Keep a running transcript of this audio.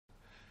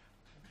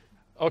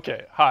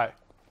Okay, hi.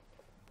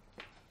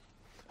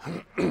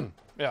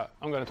 Yeah,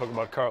 I'm going to talk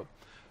about curl.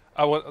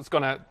 I was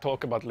going to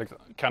talk about like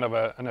kind of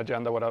an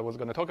agenda what I was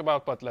going to talk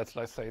about, but let's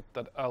say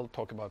that I'll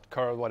talk about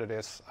curl, what it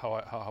is,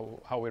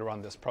 how we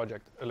run this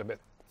project a little bit.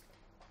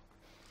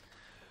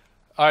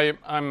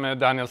 I'm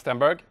Daniel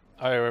Stenberg.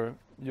 I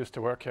used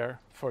to work here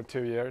for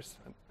 2 years.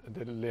 I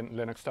did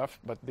Linux stuff,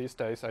 but these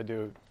days I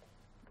do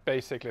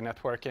basically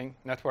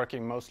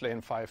networking mostly in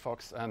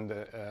Firefox and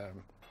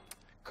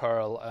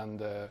curl,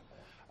 and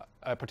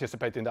I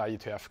participate in the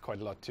IETF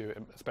quite a lot too,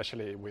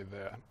 especially with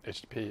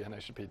HTTP and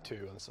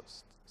HTTP2 and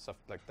stuff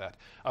like that.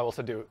 I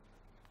also do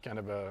kind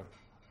of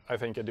I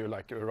think I do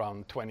like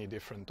around 20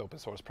 different open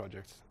source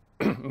projects,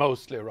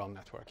 mostly around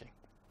networking.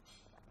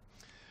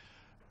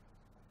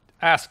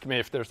 Ask me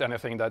if there's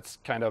anything that's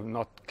kind of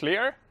not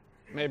clear.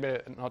 Maybe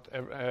not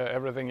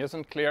everything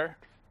isn't clear.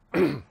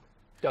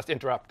 Just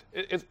interrupt.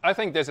 I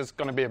think this is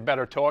going to be a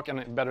better talk and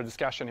a better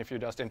discussion if you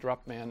just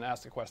interrupt me and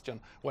ask a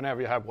question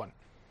whenever you have one.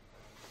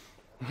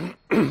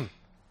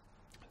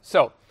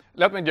 So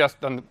let me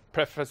just then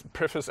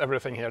preface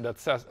everything here that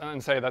says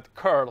and say that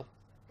curl,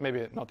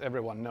 maybe not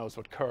everyone knows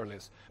what curl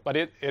is, but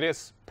it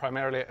is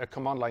primarily a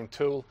command line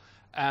tool,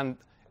 and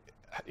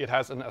it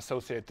has an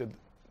associated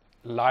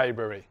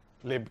library,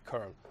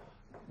 libcurl.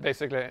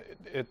 Basically,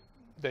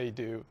 they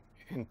do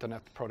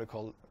internet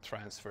protocol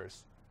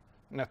transfers,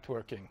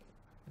 networking,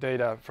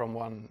 data from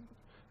one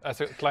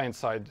as a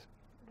client-side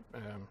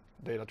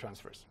data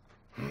transfers.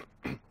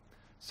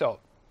 So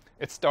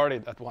it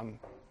started at one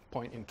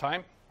point in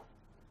time,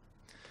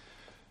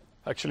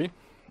 actually.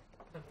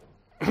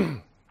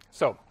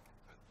 So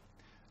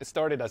it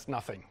started as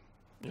nothing.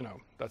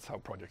 That's how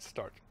projects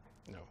start.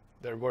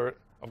 There were,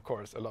 of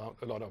course, a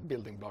lot of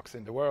building blocks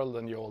in the world,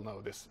 and you all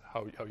know this,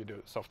 how you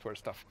do software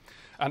stuff.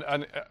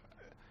 And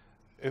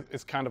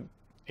it's kind of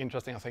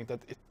interesting, I think, that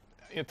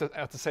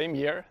at the same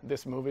year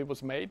this movie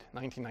was made,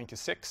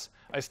 1996,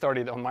 I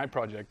started on my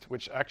project,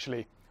 which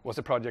actually was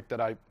a project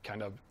that I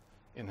kind of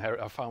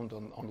I found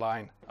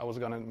online. I was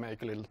going to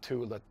make a little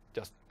tool that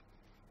just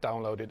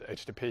downloaded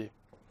HTTP.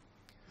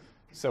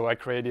 So I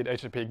created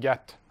HTTP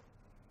GET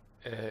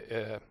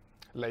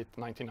late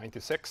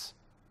 1996,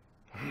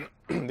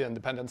 the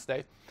Independence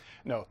Day.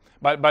 No,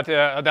 but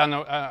then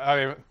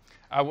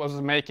I was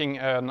making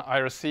an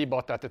IRC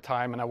bot at the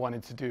time, and I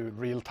wanted to do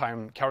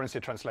real-time currency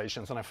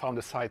translations, and I found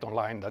a site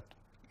online that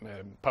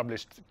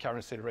published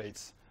currency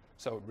rates,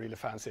 so really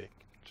fancy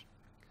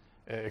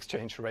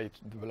exchange rate,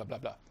 blah, blah,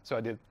 blah. So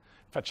I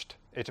fetched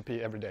HTTP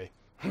every day.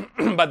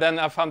 But then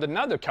I found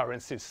another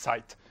currency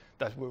site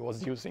that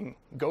was using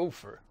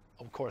Gopher.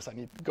 Of course, I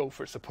need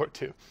Gopher support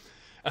too.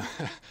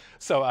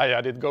 So I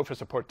added Gopher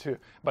support too.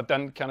 But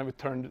then kind of it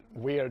turned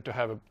weird to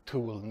have a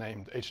tool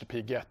named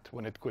HTTP GET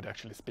when it could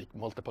actually speak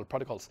multiple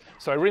protocols.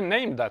 So I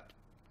renamed that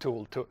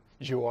tool to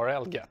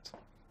URL GET.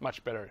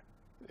 Much better.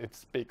 It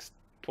speaks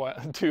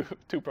two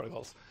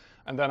protocols.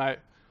 And then I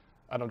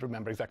don't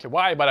remember exactly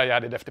why, but I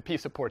added FTP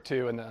support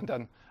too, and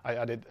then I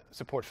added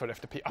support for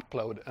FTP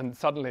upload, and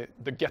suddenly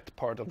the GET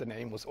part of the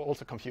name was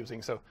also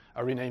confusing, so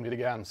I renamed it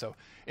again. So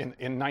in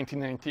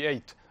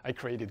 1998, I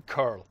created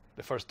curl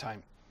the first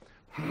time.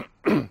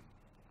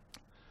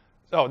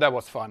 So that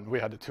was fun. We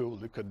had a tool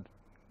that could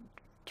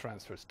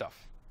transfer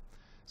stuff.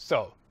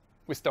 So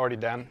we started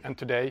then, and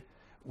today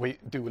we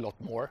do a lot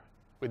more.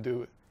 We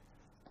do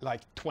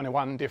like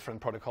 21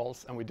 different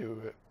protocols, and we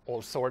do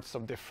all sorts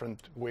of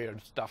different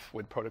weird stuff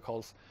with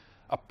protocols,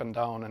 up and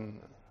down, and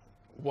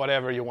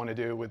whatever you want to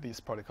do with these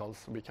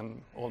protocols, we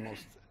can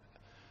almost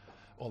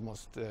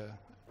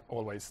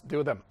always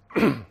do them.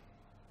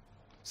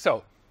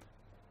 So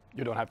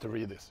you don't have to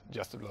read this,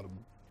 just a little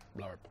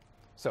blurb.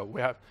 So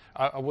we have,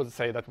 I would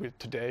say that we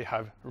today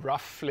have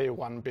roughly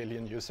 1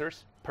 billion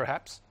users,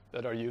 perhaps,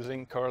 that are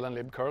using curl and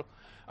libcurl.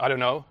 I don't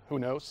know, who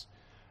knows?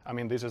 I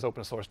mean, this is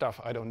open source stuff.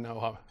 I don't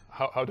know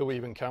how do we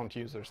even count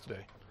users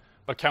today.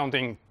 But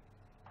counting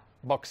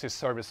boxes,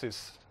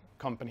 services,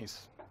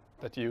 companies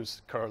that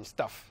use curl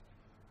stuff,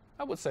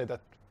 I would say that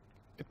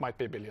it might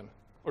be 1 billion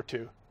or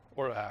 2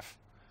 or a half.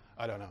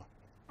 I don't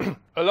know.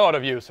 A lot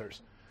of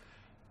users.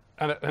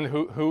 And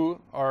who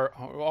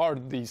are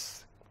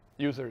these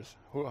users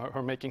who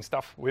are making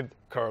stuff with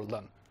curl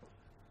then?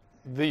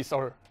 These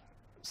are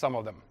some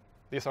of them.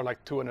 These are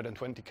like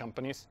 220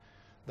 companies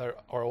that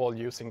are all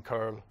using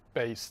curl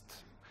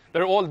based.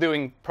 They're all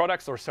doing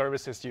products or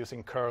services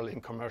using curl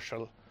in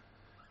commercial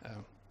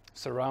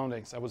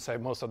surroundings. I would say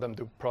most of them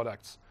do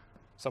products.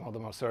 Some of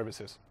them are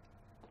services.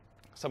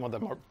 Some of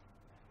them are,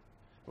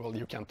 well,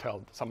 you can't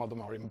tell. Some of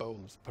them are in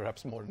bold,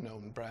 perhaps more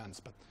known brands,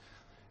 but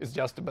it's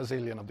just a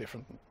bazillion of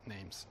different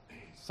names.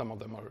 Some of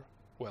them are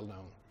well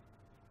known,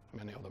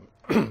 many of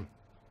them.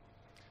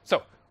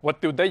 So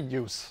what do they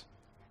use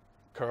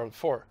curl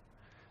for?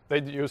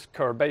 They use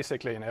curl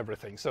basically in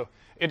everything. So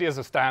it is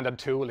a standard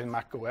tool in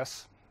Mac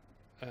OS.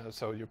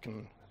 So you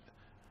can,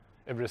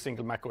 every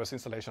single Mac OS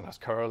installation has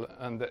curl,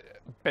 and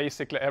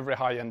basically every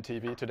high-end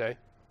TV today,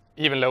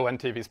 even low-end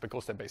TVs,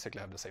 because they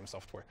basically have the same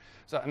software.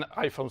 So and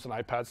iPhones and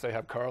iPads, they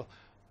have curl.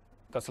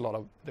 that's a lot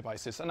of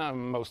devices,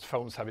 and most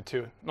phones have it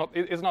too.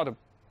 It's not a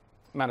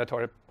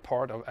mandatory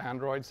part of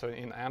Android, so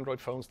in Android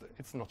phones,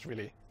 it's not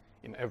really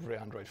in every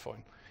Android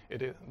phone.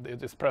 It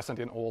is present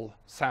in all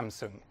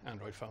Samsung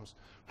Android phones.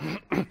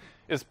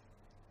 It's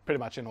pretty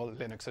much in all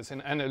Linuxes,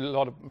 and a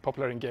lot of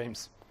popular in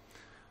games,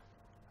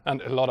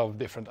 and a lot of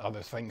different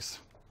other things.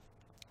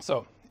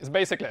 So it's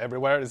basically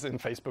everywhere. It's in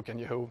Facebook and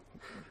Yahoo,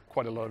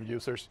 quite a lot of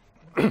users.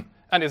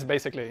 And it's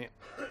basically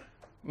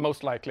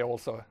most likely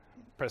also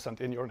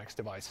present in your next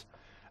device.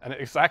 And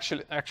it's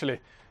actually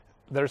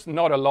there's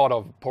not a lot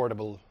of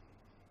portable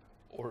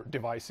or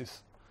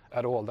devices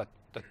at all that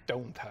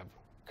don't have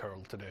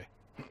curl today.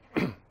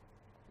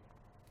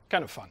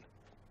 Kind of fun.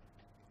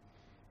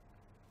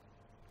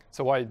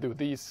 So why do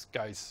these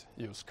guys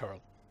use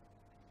curl?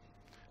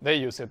 They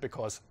use it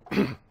because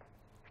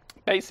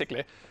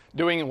basically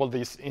doing all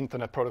this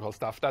internet protocol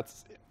stuff,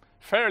 that's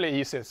fairly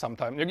easy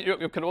sometimes.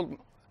 You can all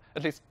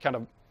at least kind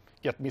of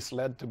get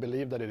misled to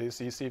believe that it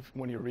is easy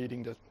when you're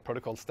reading the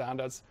protocol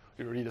standards.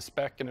 You read a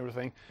spec and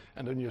everything,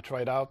 and then you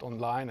try it out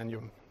online and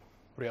you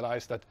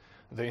realize that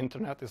the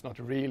internet is not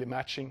really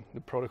matching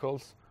the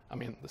protocols, I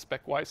mean the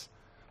spec-wise.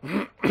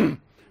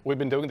 We've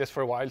been doing this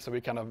for a while, so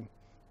we kind of,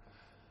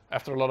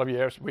 after a lot of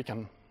years, we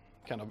can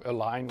kind of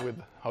align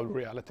with how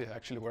reality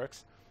actually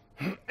works.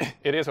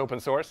 It is open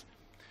source,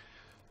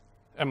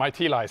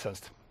 MIT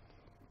licensed.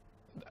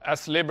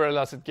 As liberal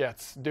as it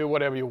gets, do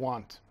whatever you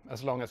want,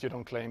 as long as you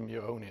don't claim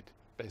you own it,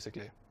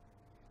 basically.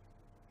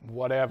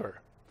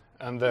 Whatever.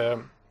 And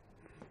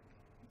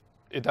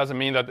it doesn't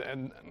mean that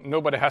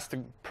nobody has to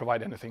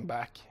provide anything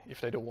back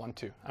if they don't want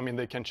to. I mean,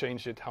 they can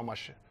change it how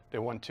much they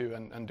want to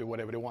and do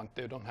whatever they want.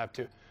 They don't have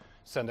to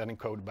send any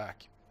code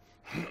back.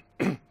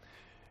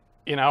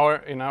 In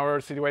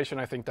our situation,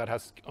 I think that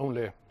has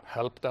only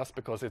helped us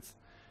because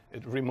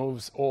it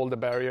removes all the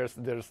barriers.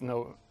 There's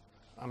no,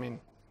 I mean,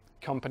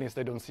 companies,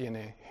 they don't see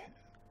any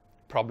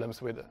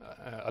problems with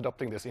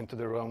adopting this into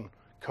their own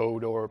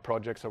code or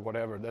projects or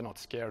whatever. They're not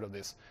scared of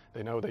this.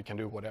 They know they can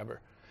do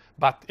whatever.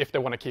 But if they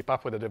want to keep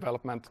up with the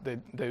development,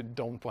 they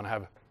don't want to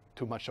have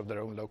too much of their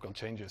own local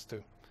changes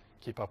to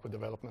keep up with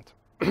development.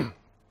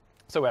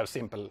 So we have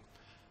simple,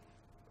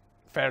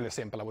 fairly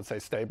simple, I would say,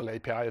 stable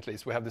API at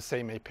least. We have the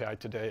same API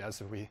today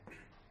as we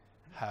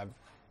have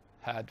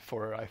had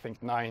for, I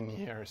think, 9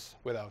 years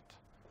without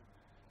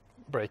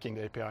breaking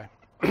the API.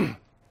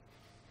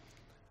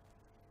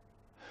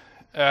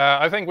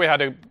 I think we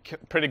had a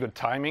pretty good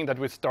timing that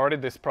we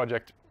started this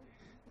project.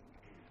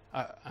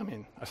 I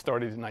mean, I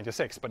started in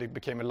 '96, but it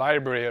became a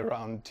library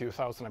around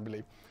 2000, I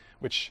believe,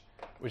 which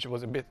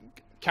was a bit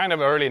kind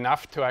of early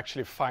enough to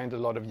actually find a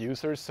lot of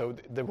users. So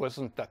there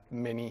wasn't that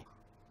many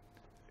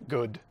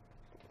good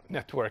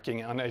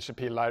networking and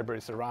HTTP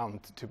libraries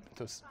around to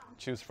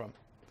choose from.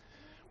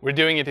 We're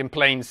doing it in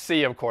plain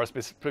C, of course,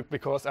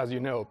 because, as you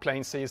know,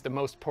 plain C is the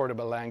most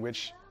portable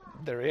language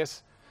there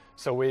is.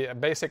 So we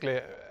basically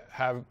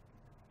have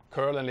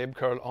curl and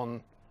libcurl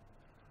on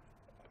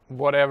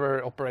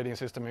whatever operating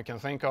system you can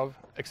think of,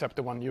 except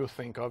the one you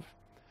think of,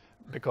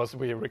 because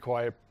we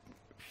require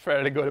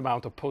fairly good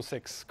amount of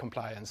POSIX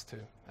compliance to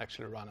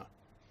actually run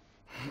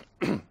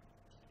it.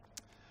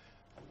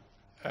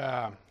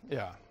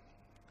 Yeah.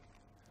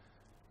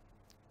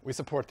 We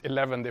support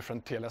 11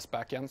 different TLS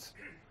backends.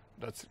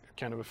 That's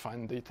kind of a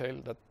fine detail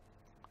that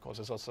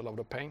causes us a lot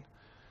of pain.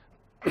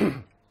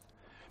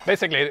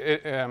 Basically,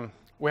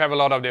 we have a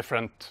lot of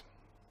different.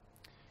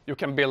 You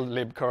can build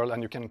libcurl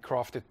and you can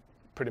craft it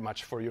pretty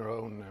much for your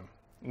own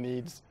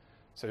needs.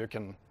 So you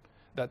can.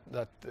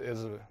 That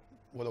is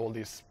what all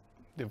these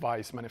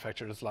device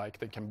manufacturers like.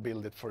 They can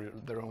build it for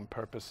their own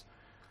purpose.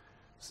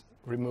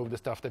 Remove the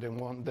stuff they don't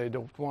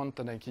want,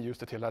 and they can use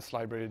the TLS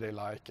library they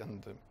like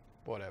and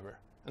whatever,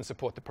 and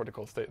support the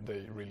protocols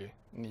they really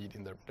need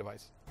in their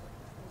device.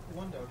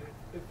 One doubt,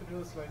 if it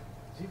was like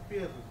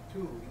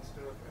GPL2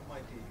 instead of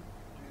MIT, do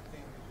you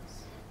think it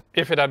is?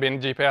 If it had been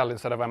GPL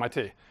instead of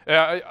MIT.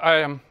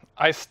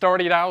 I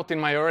started out in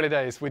my early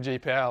days with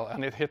GPL,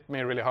 and it hit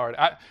me really hard.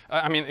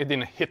 I mean, it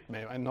didn't hit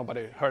me, and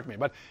nobody hurt me,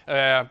 but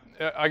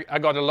I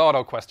got a lot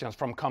of questions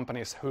from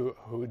companies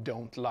who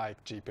don't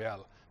like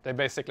GPL. They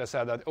basically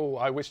said that, oh,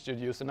 I wish you'd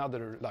use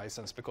another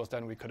license because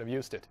then we could have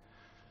used it.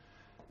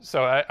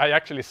 So I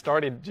actually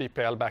started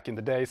GPL back in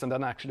the days and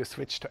then actually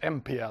switched to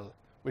MPL,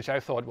 which I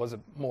thought was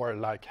more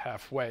like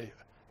halfway,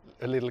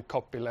 a little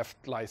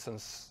copyleft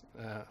license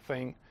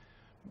thing.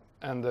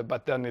 And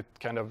but then it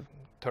kind of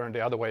turned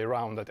the other way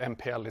around, that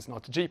MPL is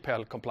not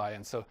GPL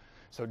compliant. So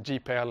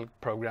GPL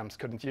programs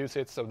couldn't use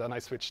it. So then I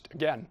switched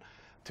again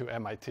to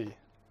MIT.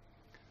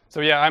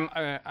 So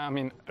yeah, I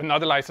mean,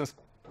 another license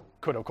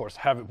could, of course,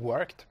 have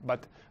worked,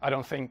 but I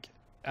don't think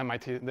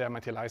the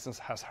MIT license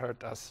has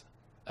hurt us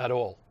at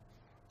all.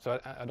 So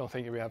I don't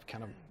think we have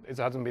it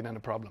hasn't been any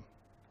problem.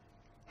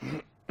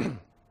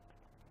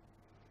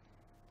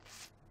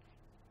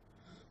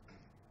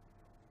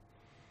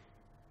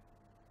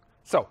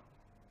 So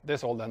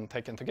this all then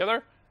taken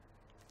together.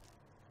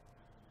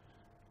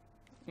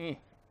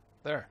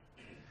 There.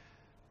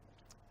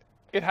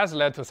 it has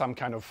led to some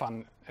kind of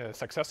fun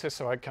successes.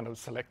 So I kind of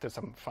selected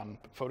some fun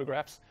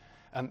photographs,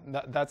 and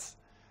that's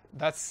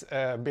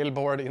a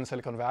billboard in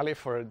Silicon Valley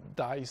for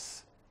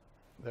DICE,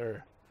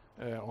 their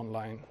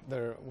online,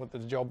 their what the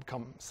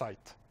job.com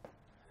site,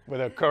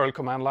 with a curl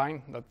command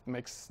line that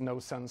makes no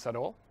sense at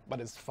all, but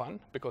it's fun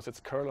because it's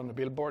curl on a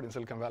billboard in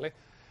Silicon Valley.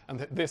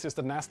 And this is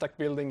the NASDAQ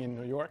building in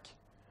New York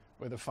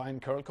with a fine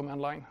curl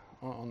command line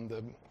on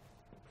the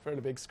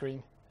fairly big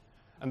screen.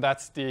 And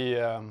that's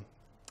the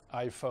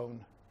iPhone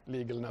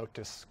legal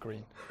notice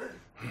screen.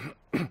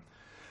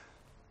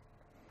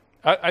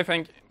 I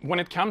think when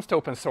it comes to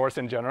open source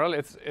in general,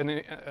 it's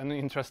an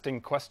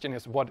interesting question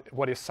is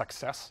what is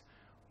success?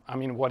 I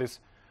mean,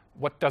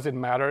 what does it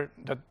matter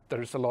that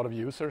there's a lot of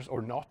users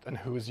or not, and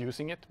who is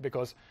using it?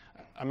 Because,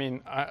 I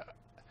mean,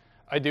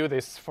 I do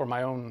this for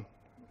my own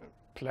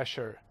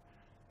pleasure.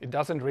 It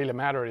doesn't really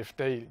matter if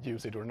they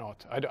use it or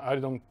not. I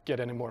don't get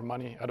any more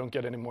money. I don't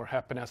get any more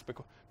happiness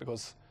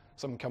because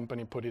some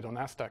company put it on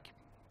NASDAQ.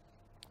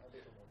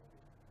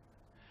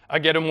 I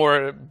get a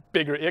more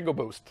bigger ego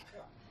boost.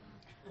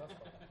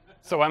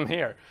 So I'm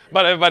here.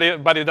 But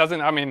it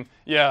doesn't, I mean,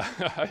 yeah,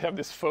 I have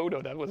this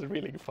photo that was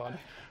really fun.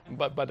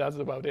 But that's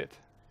about it.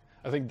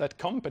 I think that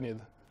company,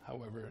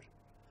 however,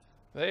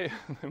 they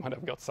might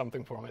have got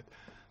something from it.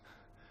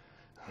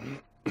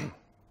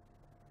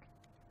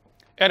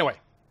 Anyway,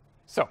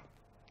 so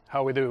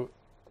how we do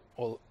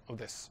all of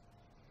this?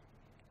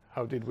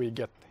 How did we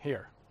get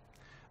here?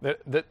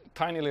 The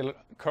tiny little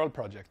curl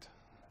project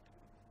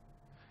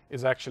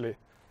is actually,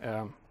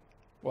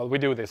 well, we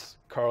do this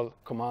curl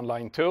command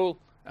line tool,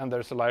 and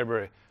there's a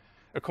library.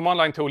 A command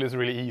line tool is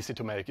really easy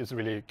to make. It's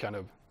really kind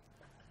of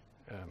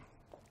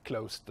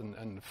closed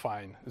and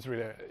fine. It's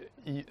really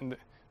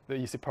the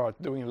easy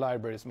part. Doing a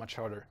library is much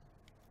harder,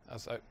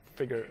 as I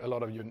figure a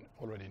lot of you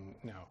already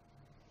know.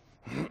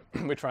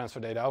 We transfer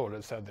data. I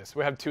already said this.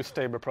 We have two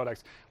stable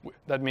products.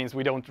 That means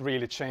we don't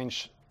really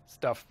change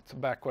stuff to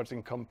backwards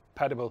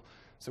incompatible.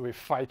 So we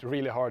fight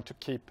really hard to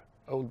keep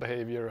old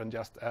behavior and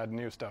just add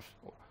new stuff.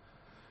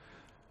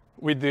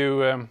 We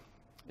do.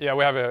 Yeah,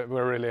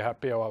 we're really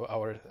happy about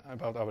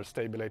our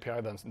stable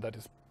API that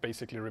is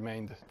basically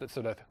remained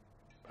so that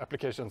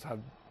applications have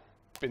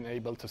been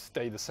able to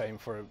stay the same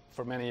for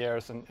many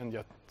years and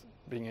yet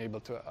being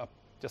able to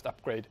just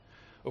upgrade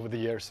over the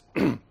years.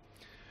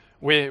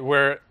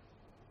 We're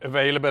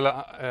available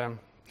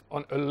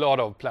on a lot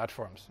of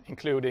platforms,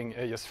 including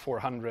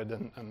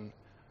AS400 and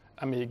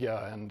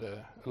Amiga and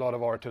a lot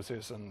of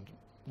RTOSes and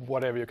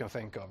whatever you can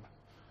think of.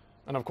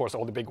 And of course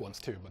all the big ones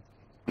too,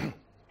 but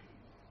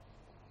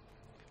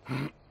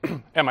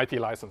MIT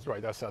license,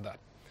 right, I said that.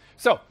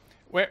 So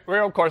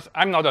we're of course,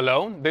 I'm not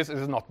alone. This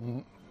is not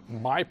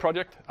my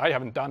project. I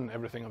haven't done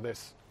everything of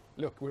this.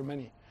 Look, we're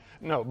many.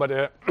 No,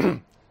 but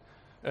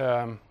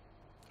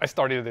I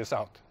started this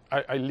out.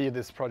 I lead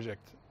this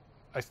project.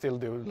 I still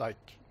do like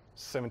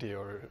 70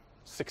 or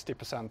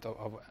 60%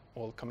 of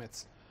all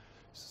commits.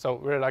 So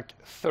we're like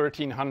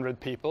 1,300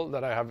 people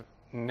that I have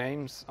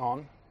names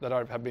on that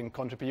have been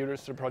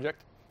contributors to the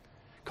project.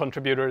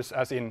 Contributors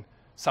as in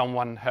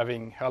someone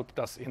having helped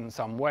us in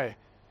some way.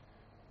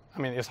 I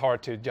mean, it's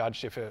hard to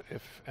judge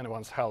if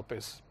anyone's help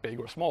is big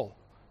or small,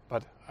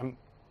 but I'm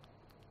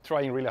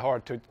trying really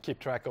hard to keep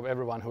track of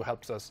everyone who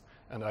helps us,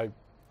 and I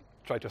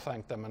try to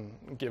thank them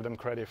and give them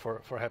credit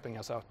for helping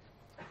us out.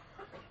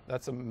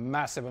 That's a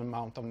massive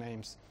amount of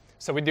names.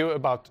 So we do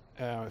about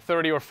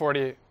 30 or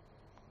 40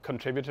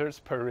 contributors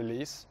per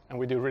release, and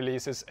we do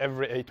releases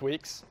every 8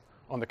 weeks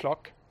on the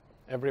clock,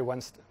 every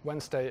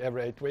Wednesday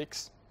every 8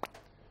 weeks.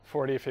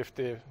 40,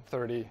 50,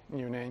 30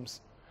 new names.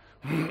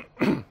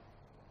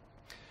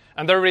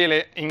 And they're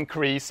really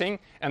increasing,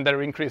 and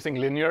they're increasing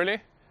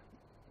linearly,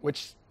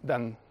 which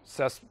then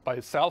says by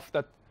itself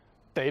that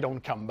they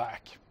don't come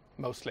back,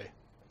 mostly.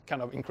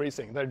 Kind of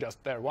increasing. They're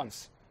just there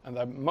once.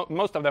 And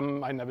most of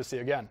them I never see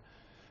again.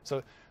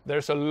 So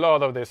there's a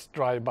lot of this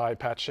drive-by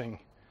patching.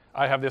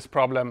 I have this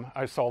problem,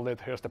 I solved it,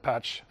 here's the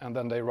patch, and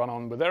then they run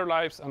on with their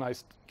lives, and I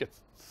get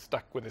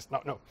stuck with this.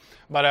 No.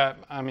 But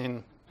I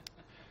mean,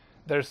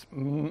 there's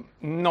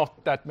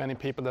not that many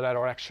people that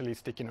are actually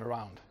sticking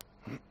around.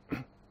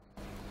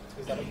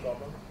 Is that a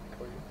problem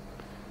for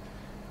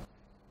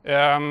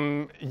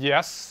you?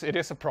 Yes, it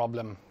is a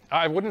problem.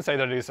 I wouldn't say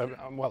that it is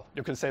well,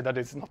 you can say that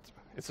it's not.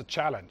 It's a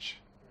challenge.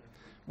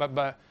 But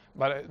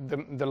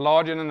the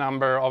larger the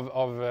number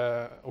of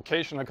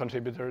occasional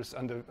contributors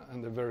and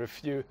the very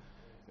few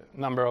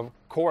number of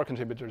core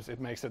contributors,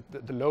 it makes it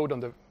the load on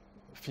the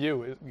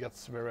few it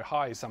gets very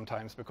high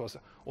sometimes, because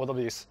all of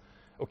these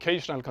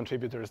occasional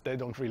contributors, they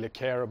don't really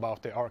care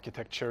about the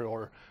architecture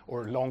or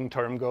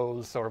long-term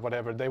goals or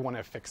whatever. They want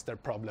to fix their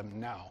problem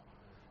now.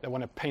 They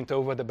want to paint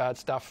over the bad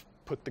stuff,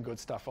 put the good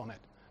stuff on it.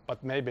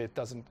 But maybe it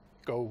doesn't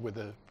go with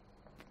the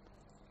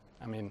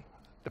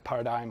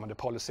paradigm or the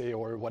policy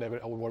or whatever,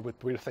 or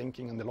what we're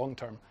thinking in the long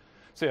term.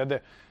 So yeah,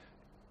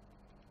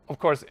 of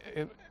course,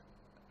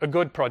 a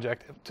good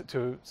project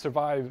to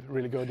survive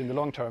really good in the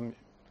long term,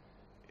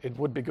 it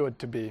would be good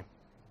to be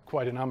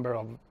quite a number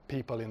of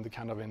people in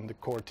the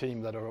core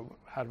team that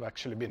have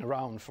actually been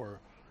around for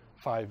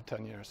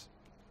 5-10 years.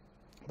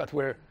 But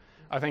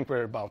I think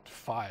we're about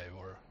 5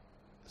 or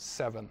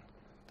 7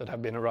 that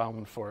have been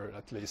around for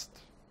at least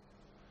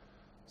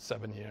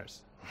 7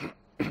 years.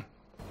 One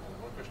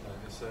question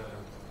is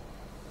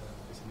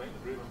it mainly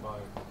driven by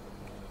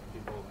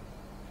people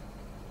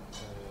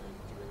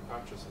doing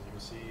patches, and you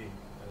see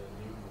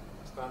new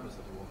standards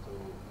that you want to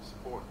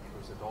support,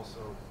 or is it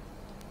also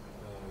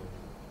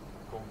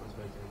companies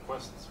making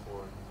requests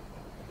for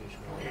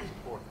additional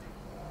support?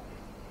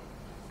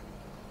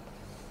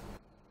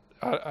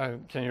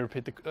 Can you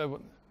repeat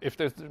if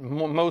there's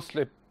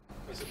mostly?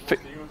 Is it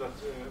mostly you that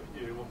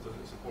you want to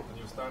support a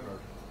new standard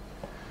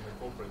and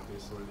incorporate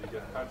this, or do you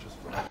get patches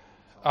from it?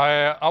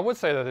 I would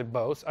say that it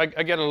both. I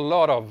get a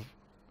lot of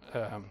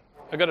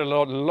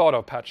lot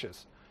of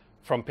patches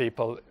from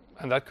people,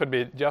 and that could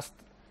be just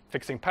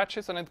fixing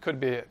patches, and it could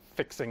be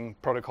fixing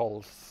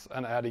protocols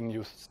and adding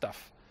new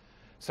stuff.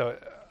 So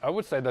I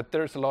would say that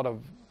there's a lot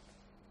of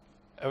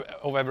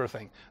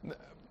everything.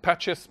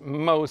 Patches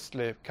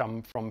mostly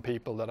come from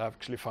people that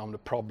actually found a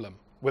problem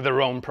with their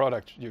own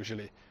product.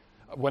 Usually,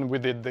 when we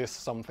did this,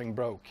 something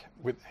broke.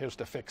 Here's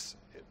the fix.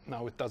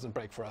 Now it doesn't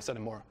break for us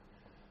anymore.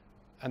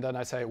 And then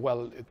I say,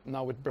 well,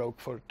 now it broke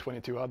for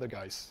 22 other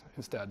guys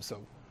instead.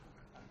 So,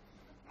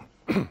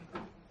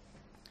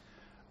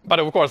 but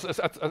of course,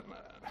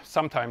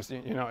 sometimes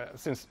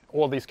since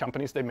all these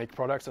companies, they make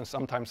products, and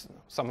sometimes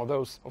some of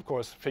those, of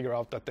course, figure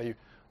out that they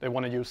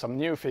want to use some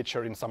new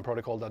feature in some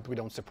protocol that we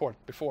don't support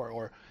before,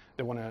 or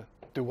they want to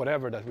do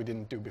whatever that we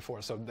didn't do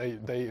before. So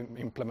they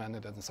implement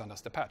it and send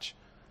us the patch.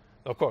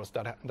 Of course,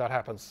 that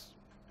happens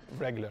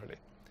regularly.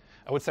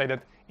 I would say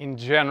that in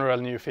general,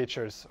 new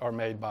features are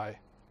made by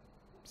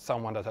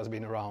someone that has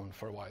been around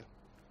for a while.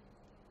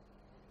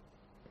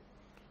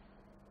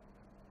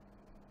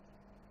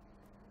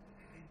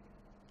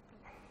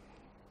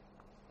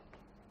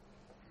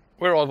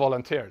 We're all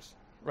volunteers,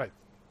 right?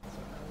 So I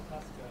would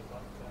ask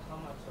about how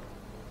much of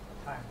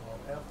time or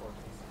effort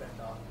is spent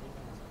on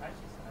making these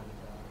patches, and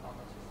how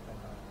much is spent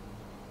on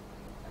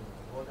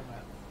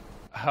roadmap?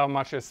 How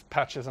much is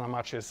patches and how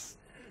much is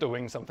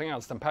doing something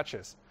else than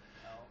patches?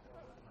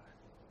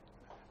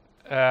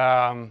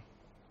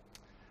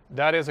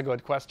 That is a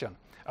good question.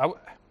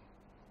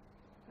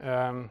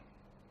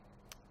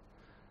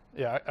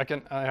 Yeah,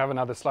 I have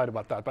another slide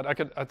about that, but I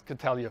could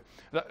tell you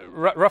that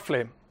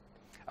roughly,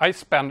 I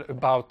spend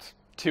about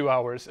 2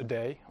 hours a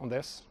day on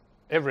this,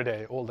 every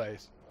day, all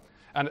days,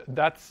 and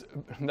that's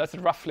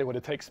roughly what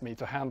it takes me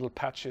to handle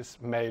patches,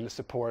 mail,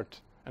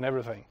 support, and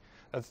everything.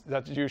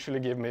 That usually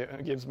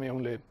gives me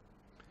only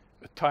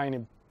a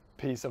tiny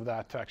piece of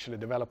that to actually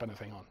develop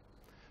anything on.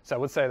 So I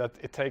would say that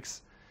it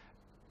takes.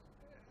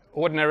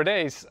 Ordinary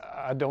days,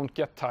 I don't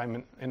get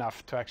time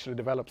enough to actually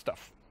develop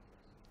stuff.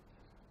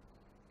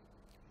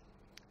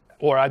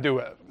 Or I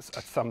do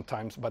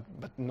sometimes, but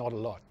not a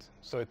lot.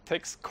 So it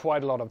takes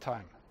quite a lot of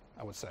time,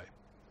 I would say.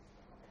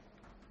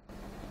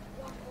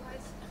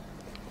 It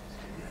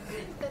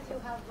seems that you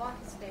have one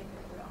stable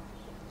branch,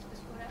 is this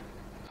correct?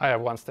 I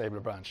have one stable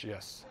branch,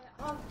 yes.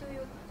 How do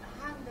you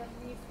handle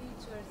new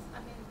features? I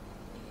mean,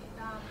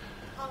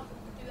 how do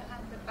you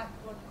handle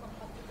backward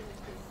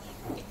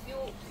compatibility? If you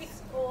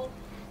fix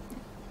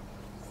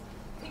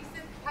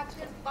the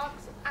patches,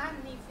 bugs,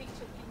 and new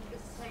features in the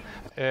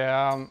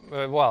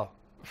same? Well,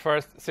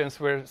 first, since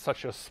we're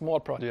such a small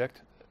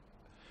project,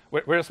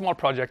 we're a small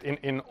project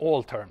in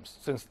all terms,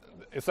 since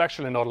it's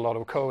actually not a lot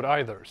of code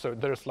either. So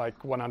there's like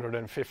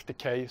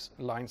 150K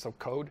lines of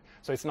code.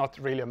 So it's not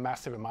really a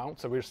massive amount.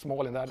 So we're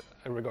small in that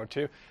regard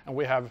too. And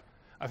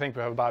I think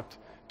we have about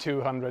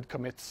 200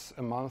 commits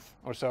a month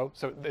or so.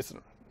 So it's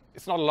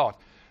not a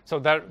lot. So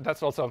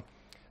that's also,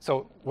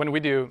 so when we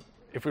do,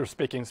 if we're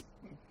speaking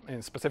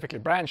in specifically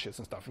branches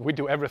and stuff, we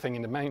do everything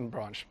in the main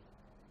branch,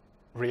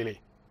 really.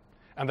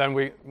 And then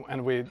we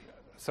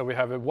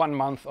have 1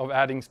 month of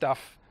adding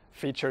stuff,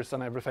 features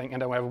and everything,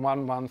 and then we have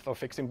 1 month of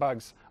fixing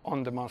bugs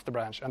on the master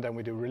branch, and then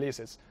we do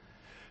releases.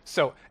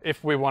 So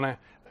if we want to,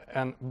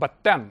 but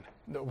then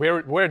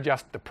we're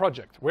just the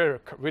project. We're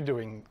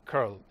doing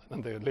curl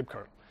and the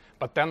libcurl.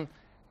 But then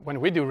when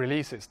we do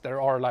releases,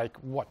 there are like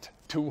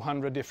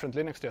 200 different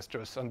Linux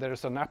distros, and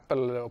there's an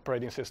Apple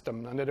operating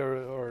system, and there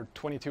are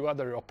 22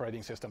 other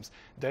operating systems.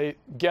 They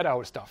get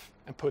our stuff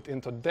and put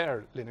into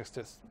their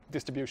Linux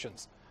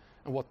distributions.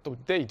 And what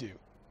do?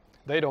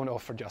 They don't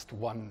offer just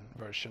one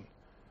version.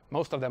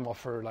 Most of them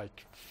offer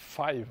like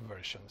 5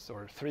 versions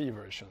or 3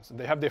 versions.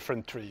 They have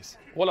different trees.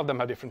 All of them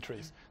have different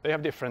trees. They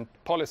have different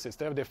policies.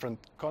 They have different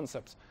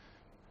concepts.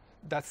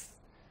 That's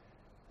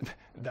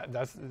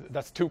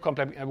too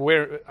complex.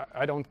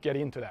 I don't get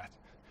into that.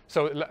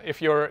 So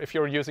if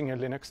you're using a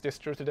Linux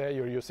distro today,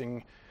 you're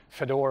using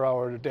Fedora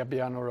or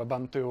Debian or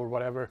Ubuntu or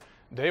whatever.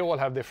 They all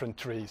have different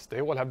trees. They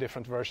all have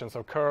different versions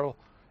of curl,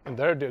 and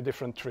they're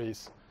different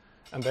trees.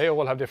 And they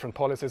all have different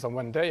policies on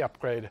when they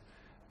upgrade.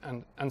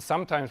 And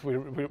sometimes we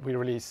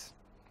release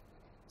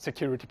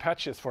security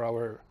patches for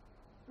our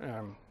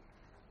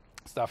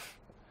stuff,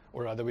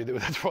 or rather we do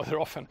that rather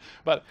often.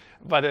 But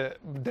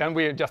then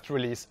we just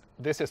release,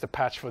 this is the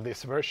patch for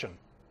this version.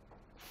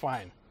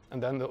 Fine.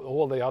 And then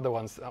all the other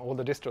ones, all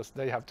the distros,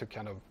 they have to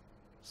kind of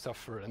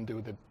suffer and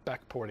do the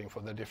backporting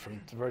for the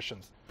different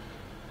versions.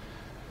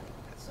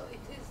 So it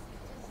is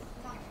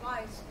not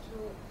wise to,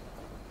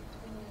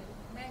 in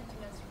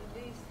maintenance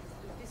releases,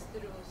 the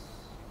distros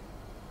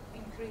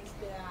increase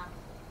their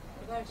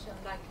version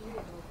like you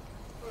do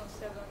from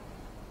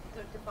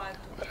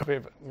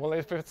 7.35 to... Well,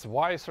 if it's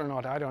wise or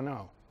not, I don't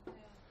know.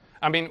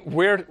 I mean,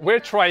 we're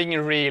trying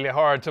really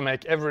hard to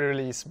make every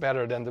release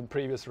better than the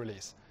previous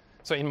release.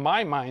 So in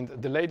my mind,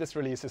 the latest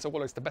release is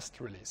always the best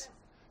release.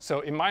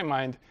 So in my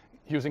mind,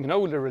 using an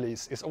older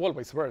release is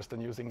always worse than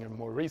using a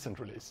more recent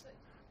release.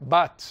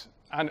 But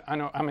I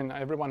know, I mean,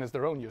 everyone has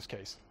their own use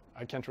case.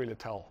 I can't really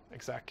tell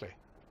exactly.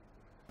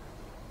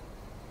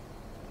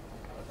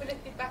 Will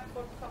it be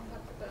backward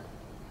compatible?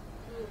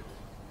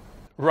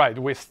 Right,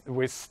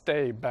 we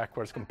stay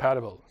backwards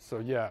compatible. So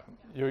yeah,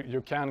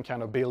 you can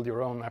kind of build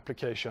your own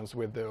applications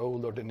with the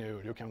old or the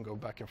new. You can go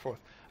back and forth,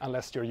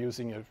 unless you're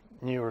using a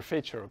newer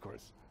feature, of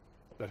course,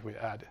 that we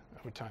add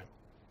over time.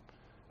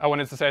 I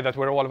wanted to say that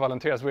we're all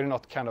volunteers. We're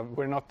not,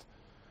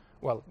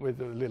 well, with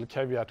a little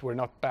caveat, we're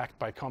not backed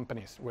by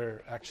companies.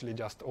 We're actually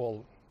just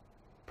all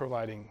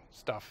providing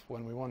stuff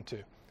when we want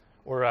to.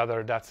 Or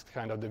rather, that's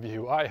kind of the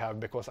view I have,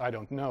 because I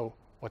don't know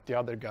what the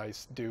other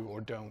guys do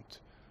or don't,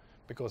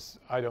 because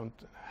I don't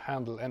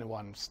handle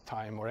anyone's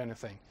time or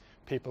anything.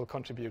 People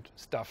contribute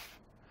stuff.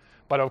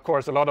 But of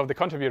course, a lot of the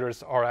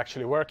contributors are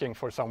actually working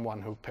for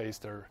someone who pays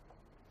their,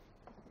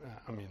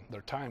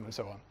 their time and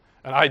so on.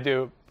 And I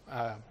do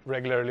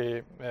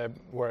regularly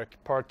work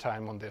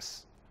part-time on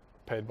this,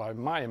 paid by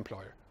my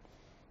employer.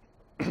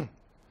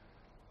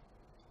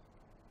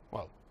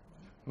 Well,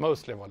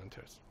 mostly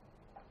volunteers.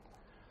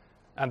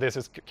 And this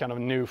is kind of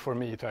new for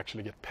me to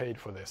actually get paid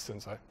for this,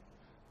 since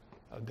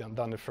I've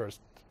done the first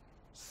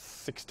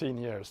 16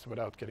 years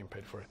without getting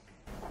paid for it.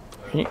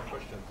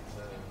 Question.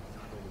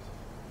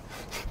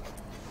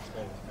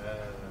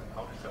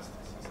 How do you test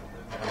this?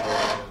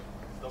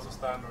 Lots of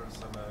standards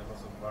and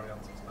lots of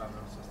variants of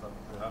standards and stuff.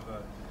 Do you have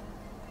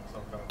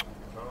some kind of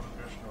kernel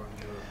version, or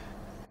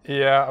you?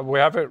 Yeah, we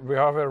have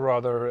a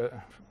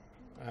rather.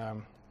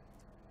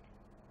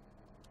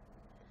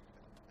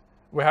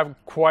 We have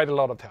quite a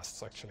lot of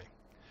tests actually,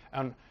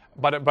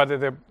 but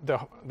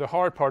the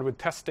hard part with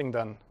testing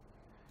then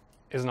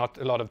is not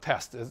a lot of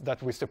tests, is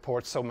that we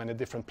support so many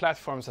different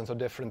platforms and so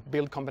different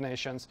build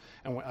combinations.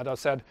 And as I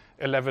said,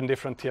 11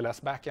 different TLS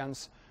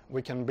backends.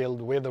 We can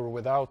build with or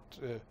without,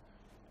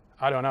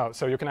 I don't know.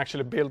 So you can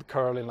actually build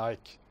curl in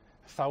like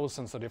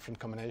thousands of different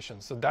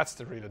combinations. So that's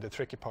really the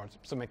tricky part.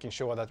 So making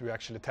sure that we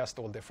actually test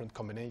all different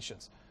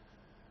combinations.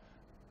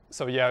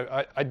 So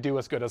yeah, I do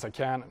as good as I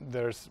can.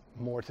 There's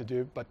more to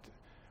do, but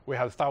we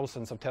have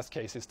thousands of test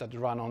cases that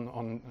run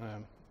on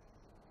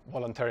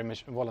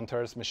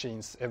volunteers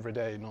machines every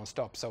day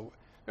non-stop, so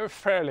we're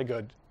fairly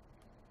good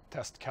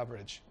test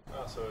coverage.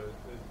 So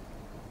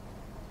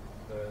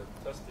the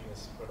testing is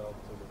spread out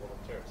to the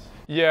volunteers?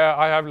 Yeah,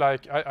 I have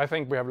I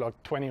think we have like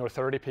 20 or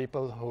 30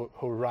 people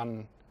who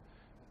run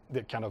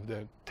the kind of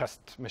the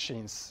test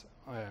machines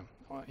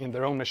in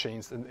their own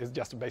machines, and it's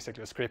just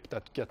basically a script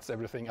that gets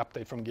everything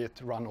update from Git,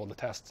 run all the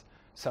tests,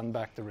 send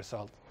back the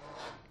result.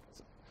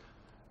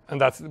 And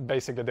that's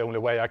basically the only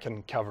way I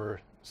can cover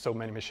so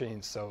many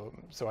machines. So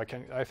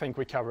I think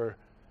we cover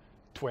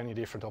 20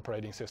 different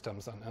operating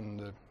systems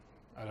and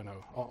I don't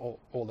know,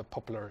 all the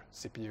popular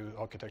CPU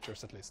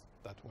architectures, at least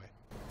that way.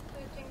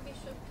 Do you think we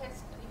should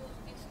use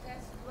this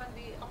test when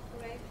we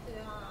operate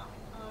our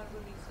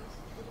releases?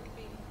 Would it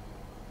be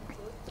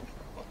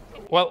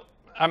good? Well,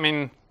 I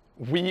mean,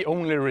 we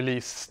only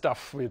release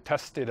stuff we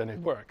tested and it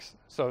works.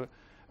 So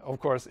of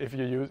course, if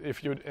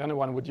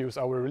anyone would use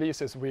our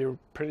releases, we're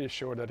pretty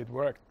sure that it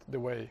worked the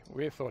way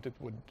we thought it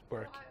would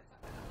work.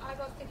 I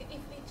was thinking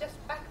if we just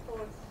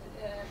backboard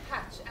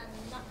patch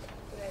and not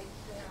operate.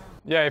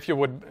 Yeah, if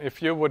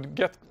you would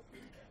get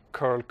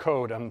curl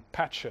code and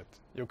patch it,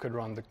 you could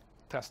run the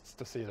tests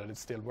to see that it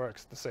still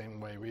works the same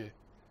way we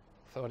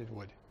thought it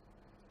would.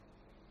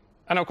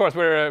 And of course,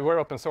 we're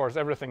open source.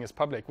 Everything is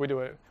public. We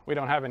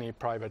don't have any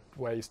private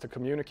ways to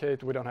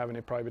communicate. We don't have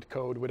any private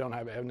code. We don't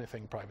have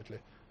anything privately.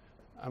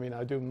 I mean,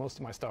 I do most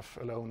of my stuff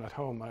alone at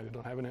home. I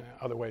don't have any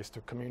other ways to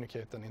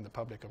communicate than in the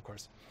public, of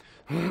course.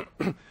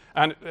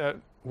 And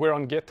we're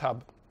on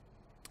GitHub,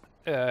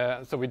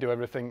 so we do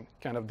everything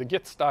kind of the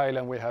Git style,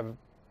 and we have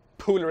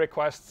pull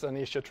requests and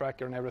issue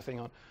tracker and everything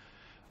on.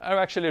 I've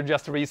actually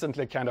just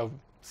recently kind of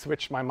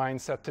switched my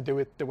mindset to do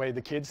it the way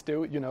the kids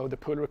do, you know, the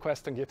pull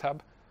request on GitHub.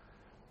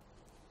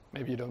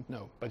 Maybe you don't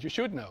know, but you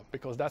should know,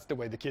 because that's the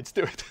way the kids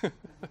do it.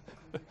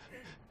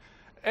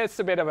 It's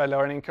a bit of a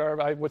learning curve.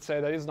 I would say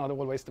that it's not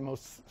always the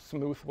most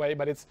smooth way,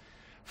 but it's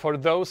for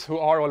those who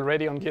are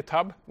already on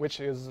GitHub, which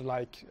is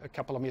like a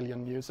couple of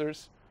million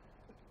users,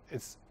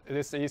 it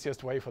is the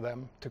easiest way for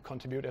them to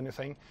contribute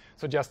anything.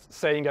 So just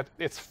saying that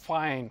it's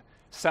fine,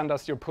 send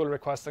us your pull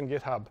request on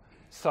GitHub,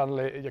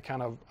 suddenly you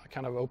kind of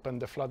open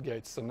the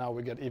floodgates. So now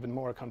we get even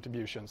more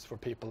contributions for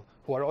people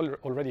who are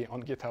already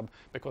on GitHub,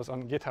 because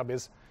on GitHub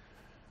is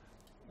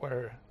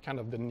where kind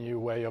of the new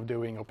way of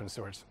doing open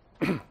source.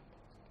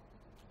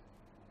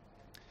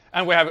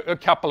 And we have a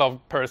couple of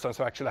persons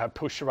who actually have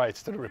push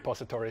rights to the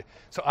repository,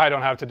 so I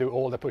don't have to do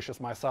all the pushes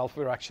myself.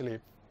 We're actually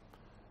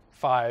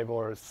 5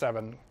 or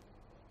 7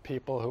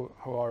 people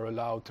who are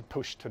allowed to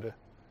push to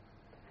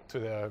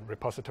the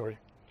repository.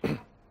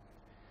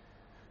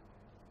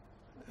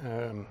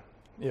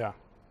 Yeah,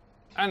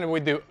 and we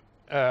do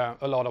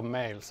a lot of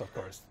mails, of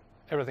course.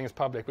 Everything is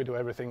public. We do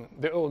everything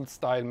the old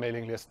style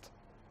mailing list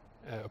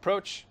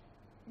approach,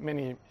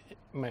 many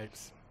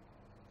mails.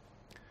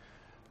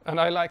 And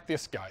I like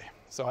this guy,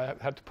 so I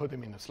had to put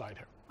him in a slide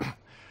here.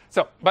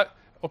 So, but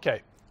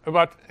okay,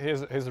 about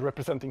his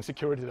representing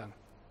security then.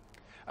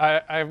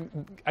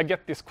 I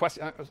get this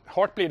question.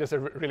 Heartbleed is a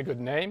really good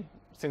name,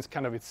 since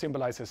kind of it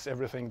symbolizes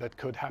everything that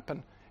could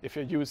happen if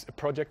you use a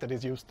project that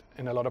is used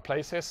in a lot of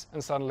places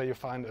and suddenly you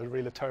find a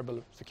really terrible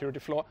security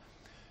flaw.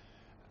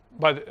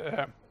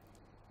 But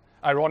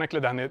ironically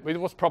then, it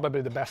was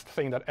probably the best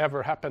thing that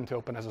ever happened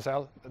to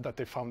OpenSSL, that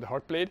they found the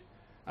Heartbleed.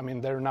 I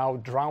mean, they're now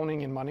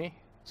drowning in money,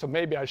 so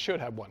maybe I should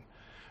have one.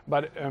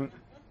 But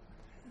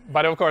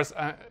of course,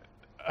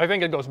 I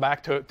think it goes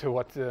back to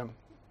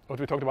what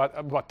we talked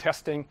about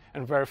testing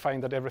and verifying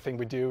that everything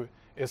we do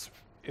is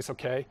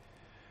okay.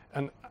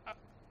 And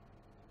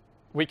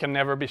we can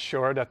never be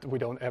sure that we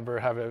don't ever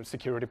have a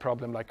security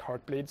problem like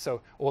Heartbleed.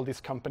 So all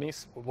these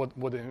companies,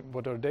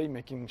 what are they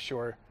making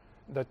sure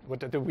that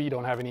we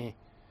don't have any,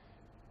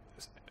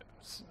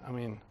 I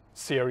mean,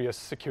 serious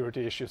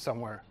security issues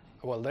somewhere?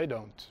 Well, they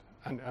don't.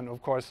 And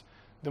of course,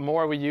 the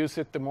more we use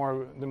it, the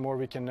more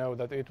we can know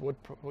that it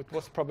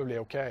was probably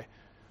okay.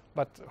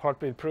 But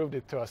Heartbleed proved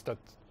it to us that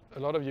a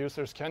lot of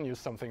users can use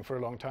something for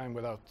a long time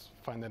without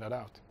finding that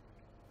out.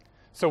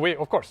 So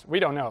of course, we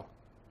don't know,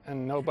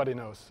 and nobody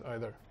knows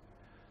either.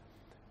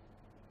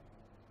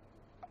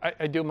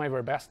 I do my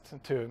very best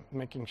to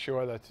making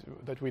sure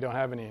that we don't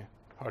have any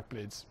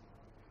Heartbleeds.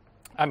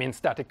 I mean,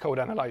 static code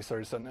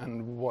analyzers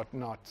and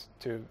whatnot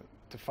to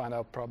find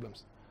out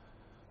problems.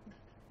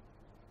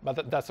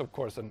 But that's of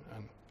course a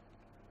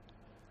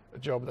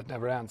job that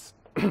never ends.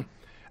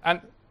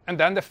 and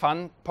then the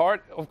fun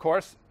part, of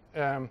course.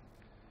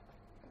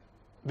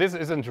 This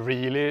isn't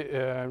really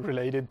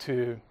related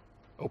to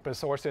open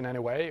source in any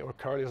way, or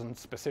curl isn't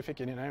specific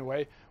in any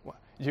way.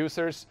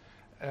 Users,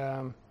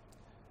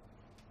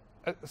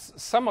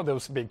 some of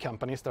those big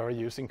companies that are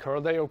using curl,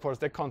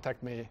 they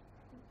contact me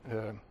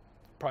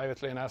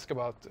privately and ask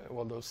about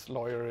all those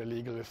lawyer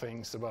legal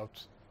things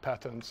about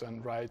patents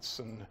and rights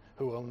and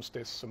who owns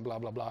this and blah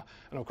blah blah.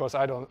 And of course,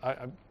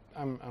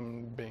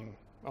 I'm being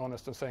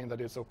honest and saying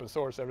that it's open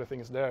source. Everything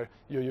is there.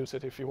 You use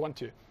it if you want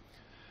to.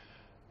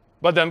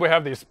 But then we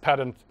have this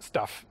patent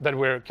stuff that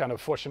we're kind of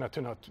fortunate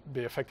to not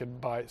be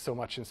affected by so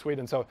much in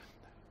Sweden. So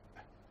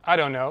I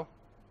don't know.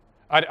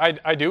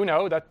 I do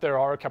know that there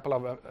are a couple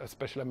of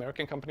especially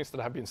American companies that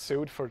have been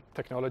sued for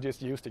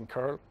technologies used in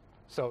curl.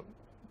 So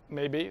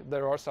maybe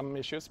there are some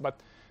issues, but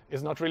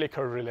it's not really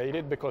curl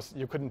related because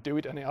you couldn't do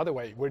it any other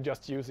way. We're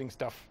just using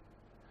stuff,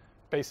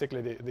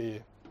 basically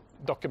the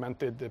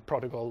documented the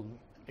protocol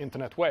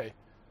internet way.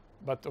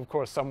 But of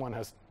course, someone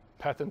has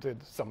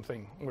patented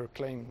something or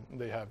claim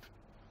they have.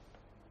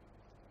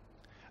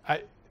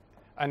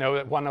 I know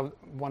that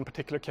one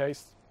particular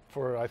case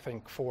for I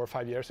think 4 or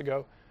 5 years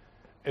ago,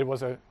 it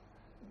was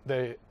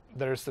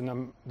there's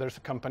a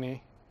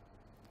company,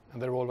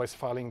 and they're always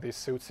filing these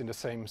suits in the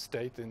same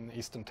state in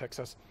eastern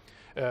Texas.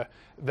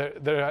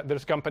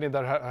 There's a company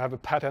that have a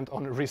patent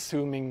on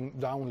resuming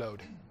download.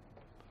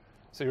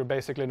 So you're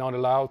basically not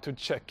allowed to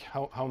check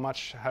how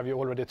much have you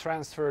already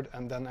transferred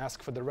and then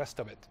ask for the rest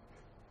of it.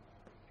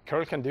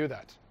 Curl can do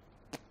that.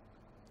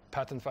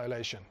 Patent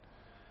violation.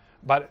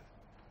 But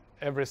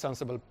every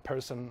sensible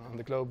person on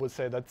the globe would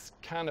say that's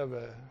kind of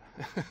a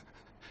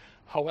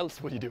how else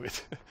would you do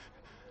it?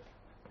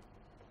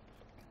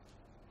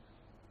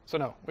 So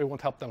no, we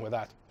won't help them with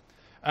that.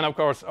 And of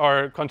course,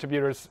 are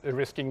contributors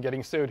risking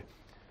getting sued?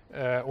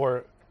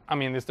 Or, I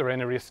mean, is there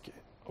any risk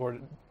or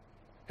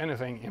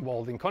anything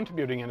involved in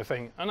contributing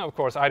anything? And of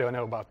course, I don't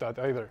know about that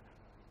either.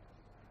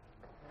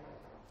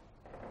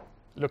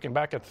 Looking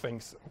back at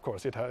things, of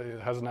course, it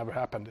has never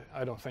happened.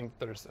 I don't think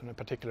there's a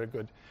particular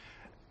good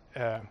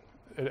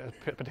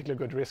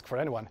risk for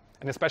anyone.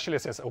 And especially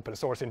since open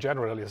source in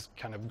general is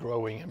kind of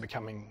growing and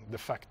becoming de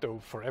facto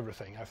for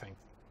everything, I think.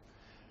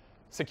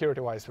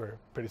 Security-wise, we're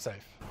pretty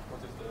safe.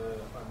 What is the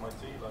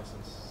MIT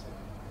license?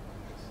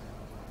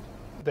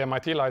 The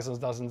MIT license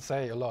doesn't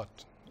say a lot.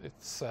 It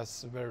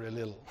says very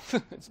little.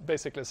 It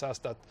basically says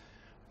that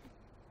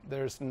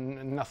there's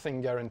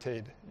nothing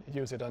guaranteed.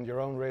 Use it on your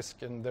own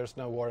risk, and there's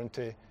no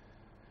warranty,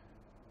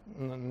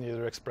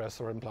 neither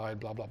express or implied,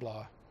 blah, blah,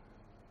 blah.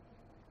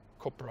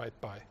 Copyright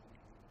by.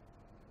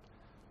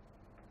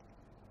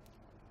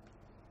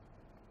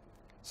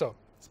 So,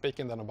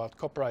 speaking then about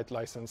copyright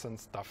license and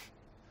stuff,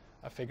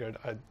 I figured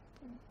I'd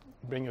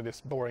bring you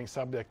this boring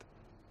subject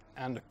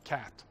and a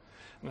cat.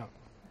 No.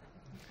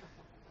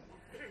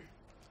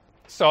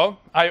 So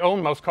I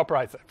own most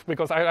copyrights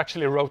because I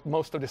actually wrote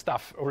most of the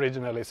stuff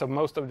originally. So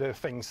most of the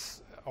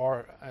things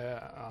are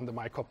under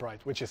my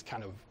copyright, which is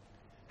kind of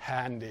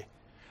handy.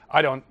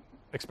 I don't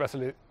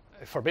expressly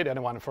forbid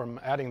anyone from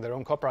adding their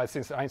own copyright.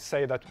 Since I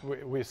say that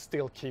we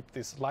still keep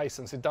this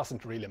license, it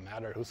doesn't really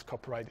matter whose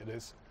copyright it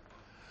is.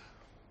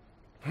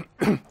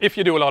 If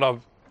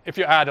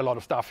you add a lot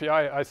of stuff,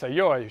 I say,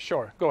 yeah,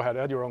 sure, go ahead,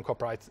 add your own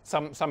copyright.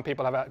 Some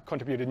people have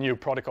contributed new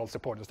protocol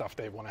support and stuff.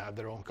 They want to add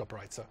their own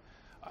copyright, so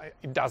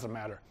it doesn't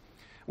matter.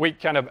 We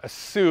kind of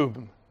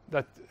assume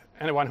that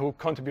anyone who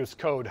contributes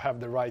code have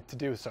the right to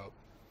do so,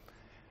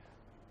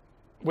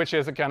 which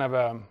is a kind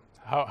of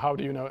how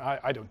do you know?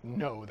 I don't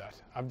know that.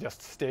 I've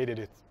just stated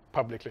it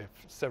publicly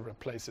several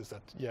places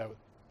that, yeah,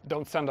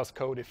 don't send us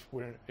code if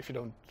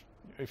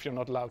you're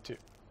not allowed to.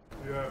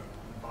 You have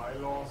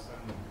bylaws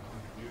and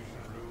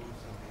contribution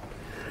rules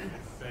and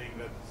saying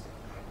that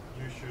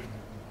you should,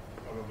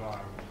 blah, blah, blah,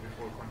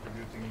 before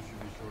contributing, you should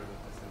be sure that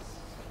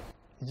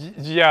this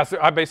is... Yes,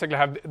 I basically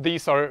have,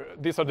 these are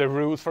the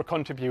rules for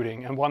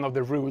contributing, and one of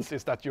the rules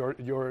is that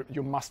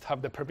you must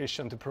have the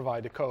permission to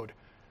provide the code.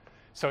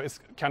 So it's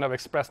kind of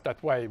expressed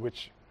that way,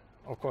 which,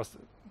 of course,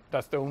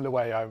 that's the only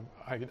way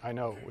I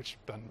know, which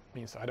then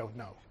means I don't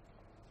know.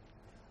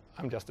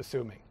 I'm just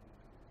assuming.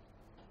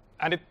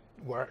 And it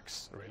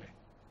works, really.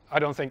 I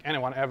don't think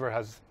anyone ever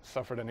has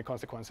suffered any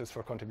consequences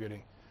for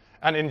contributing.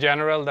 And in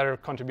general, they're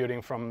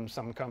contributing from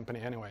some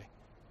company anyway.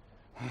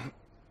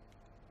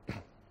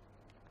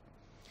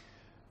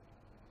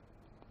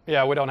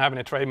 Yeah, we don't have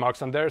any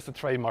trademarks, and there's a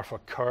trademark for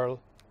cURL.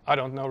 I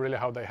don't know really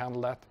how they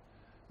handle that.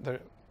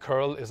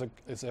 cURL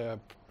is a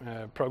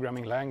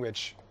programming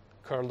language,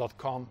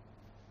 cURL.com.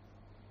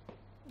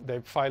 They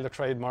filed a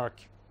trademark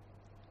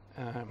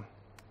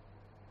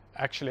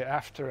actually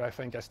after I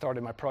think I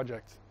started my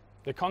project.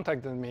 They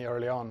contacted me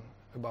early on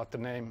about the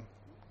name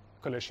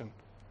collision,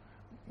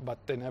 but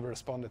they never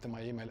responded to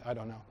my email. I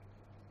don't know.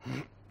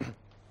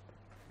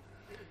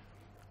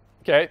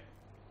 Okay,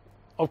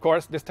 of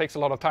course, this takes a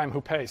lot of time.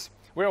 Who pays?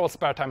 We're all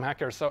spare time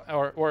hackers, so,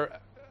 or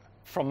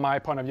from my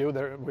point of view,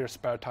 we're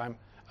spare time.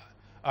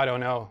 I don't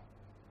know.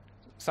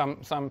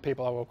 Some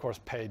people are, of course,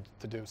 paid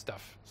to do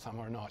stuff. Some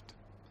are not.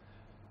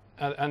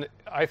 And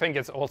I think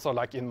it's also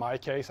like in my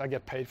case, I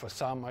get paid for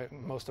some.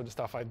 Most of the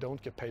stuff I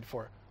don't get paid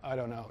for. I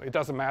don't know. It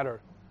doesn't matter.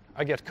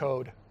 I get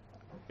code.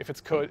 If it's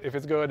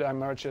good, I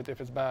merge it.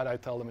 If it's bad, I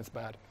tell them it's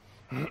bad.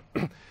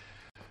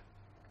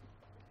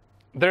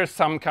 There's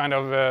some kind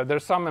of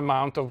there's some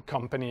amount of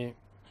company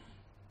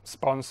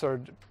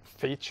sponsored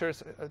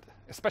features,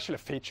 especially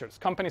features.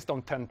 Companies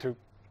don't tend to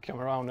come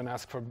around and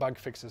ask for bug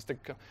fixes.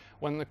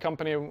 When the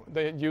company,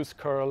 they use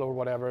cURL or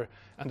whatever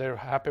and they're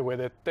happy with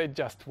it, they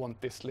just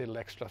want this little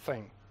extra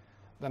thing.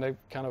 Then they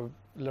kind of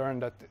learn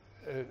that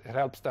it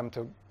helps them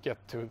to get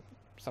to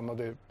some of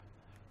the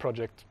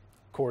project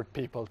court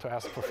people to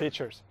ask for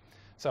features.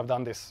 So I've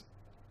done this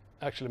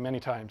actually many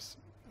times.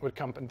 The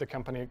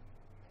company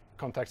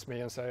contacts me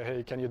and say,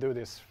 hey, can you do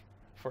this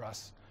for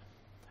us?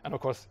 And of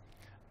course,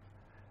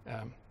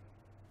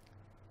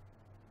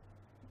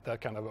 that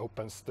kind of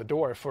opens the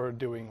door for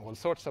doing all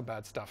sorts of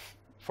bad stuff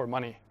for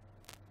money.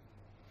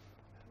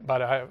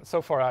 But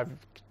so far,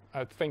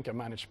 I think I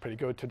managed pretty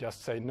good to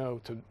just say no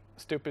to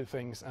stupid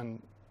things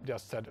and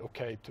just said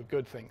okay to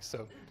good things.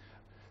 So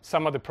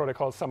some of the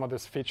protocols, some of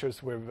these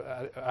features we've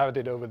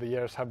added over the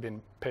years have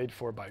been paid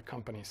for by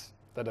companies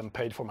that then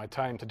paid for my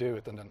time to do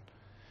it. And then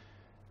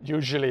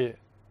usually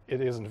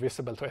it isn't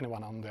visible to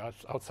anyone on the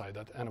outside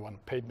that anyone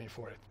paid me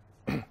for it.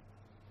 Would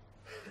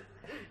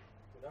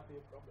that be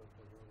a problem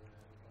for your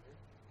employer?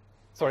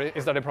 Sorry,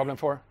 is that a problem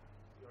for?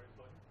 Your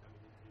employer?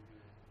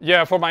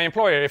 Yeah, for my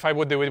employer, if I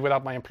would do it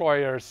without my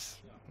employer's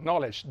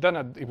knowledge, then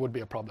it would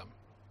be a problem.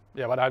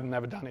 Yeah, but I've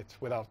never done it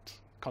without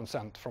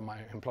consent from my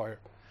employer.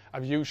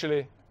 I've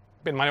usually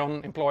been my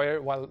own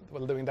employer while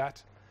doing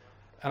that,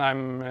 and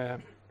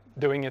I'm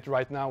doing it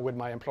right now with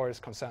my employer's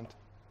consent.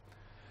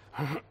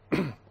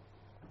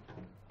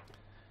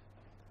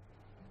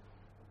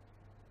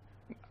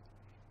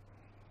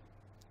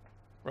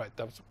 Right,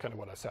 that was kind of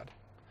what I said.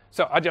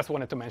 So I just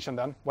wanted to mention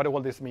then what all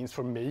this means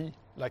for me,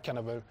 like kind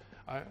of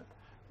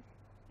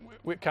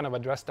we kind of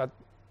addressed that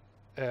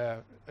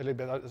a little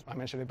bit, as I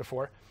mentioned it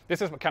before.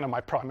 This is kind of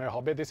my primary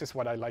hobby. This is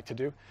what I like to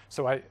do.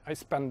 So I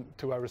spend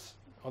 2 hours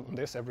on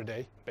this every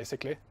day,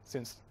 basically,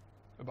 since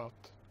about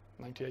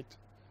 98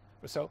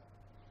 or so.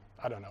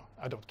 I don't know.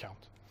 I don't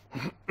count.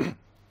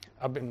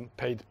 I've been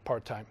paid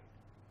part-time.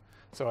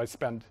 So I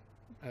spend,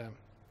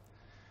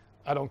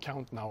 I don't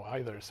count now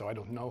either, so I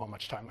don't know how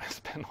much time I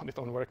spend on it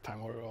on work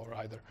time or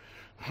either.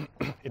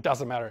 It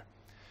doesn't matter.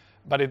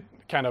 But it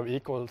kind of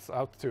equals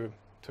out to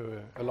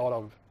a lot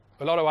of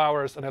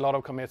hours and a lot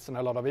of commits and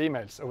a lot of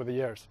emails over the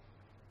years.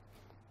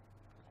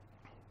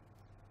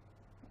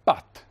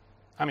 But,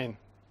 I mean,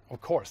 of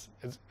course,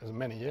 it's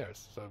many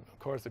years, so of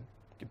course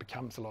it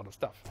becomes a lot of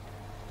stuff.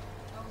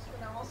 I was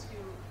going to ask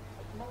you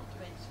what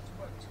motivates you to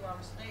work 2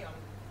 hours a day on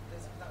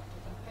this without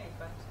getting paid,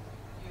 but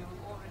you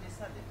already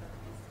said it that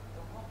it's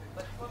your hobby.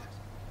 But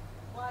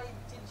why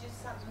did you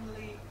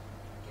suddenly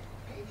get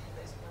paid for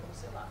this by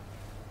Mozilla?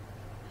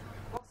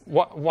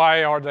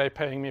 Why are they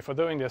paying me for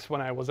doing this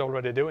when I was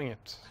already doing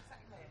it?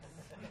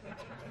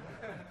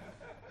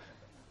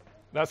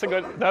 That's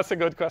a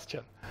good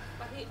question.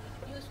 But you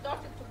started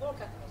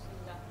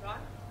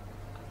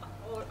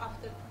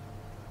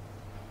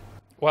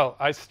Well,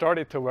 I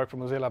started to work for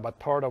Mozilla, but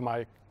part of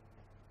my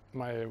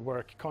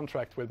work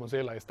contract with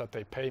Mozilla is that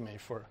they pay me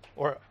for,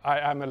 or I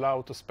am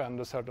allowed to spend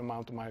a certain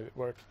amount of my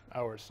work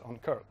hours on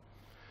curl.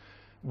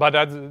 But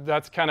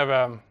that's kind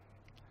of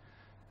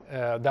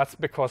that's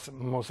because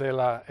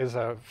Mozilla is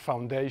a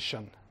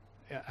foundation,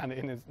 and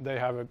in it they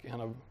have a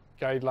kind of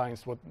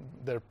guidelines what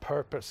their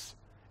purpose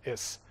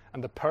is,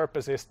 and the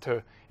purpose is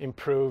to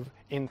improve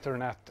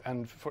internet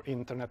and for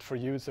internet for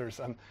users.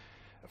 And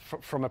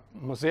from a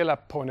Mozilla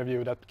point of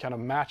view, that kind of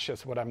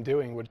matches what I'm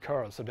doing with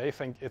curl. So they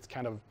think it's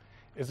kind of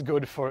it's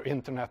good for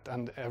internet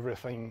and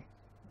everything,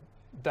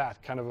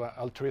 that kind of a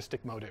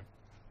altruistic motive,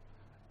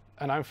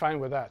 and I'm fine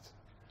with that.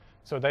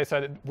 So they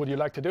said, would you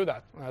like to do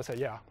that? And I said,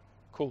 yeah,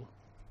 cool.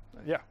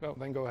 Yeah, well,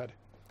 then go ahead.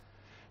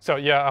 So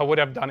yeah, I would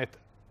have done it.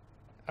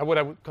 I would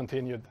have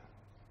continued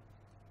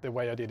the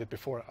way I did it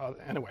before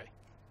anyway.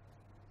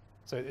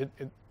 So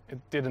it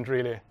didn't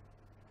really,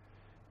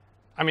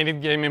 I mean,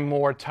 it gave me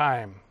more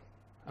time.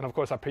 And of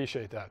course, I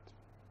appreciate that.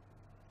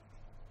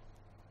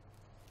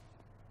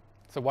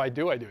 So why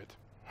do I do it?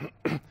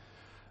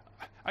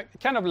 I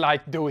kind of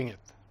like doing it.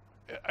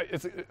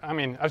 I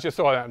mean, as you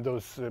saw,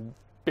 those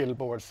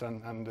billboards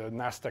and the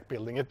NASDAQ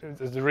building,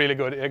 it's a really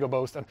good ego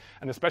boost. And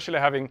especially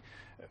having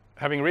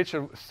reached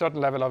a certain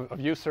level of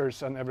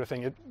users and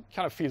everything, it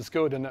kind of feels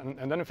good.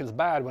 And then it feels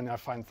bad when I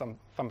find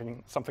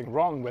something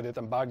wrong with it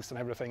and bugs and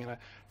everything. And I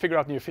figure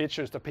out new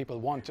features that people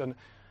want.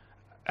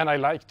 And I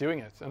like doing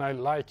it. And I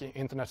like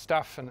internet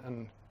stuff.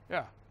 And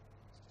yeah,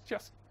 it's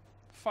just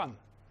fun.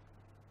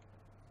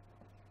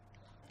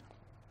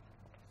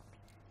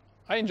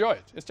 I enjoy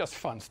it. It's just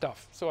fun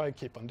stuff. So I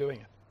keep on doing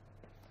it.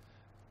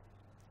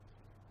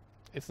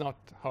 It's not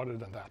harder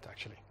than that,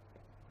 actually.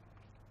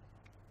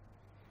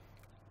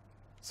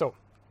 So,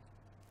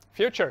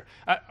 future.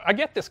 I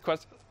get this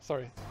question.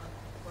 Sorry.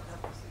 What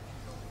happens if you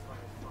don't find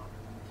fun?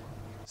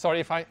 Sorry,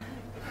 if I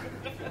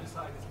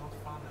decide it's not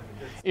fun and it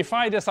gets if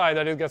I decide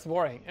that it gets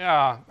boring,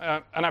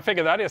 yeah, and I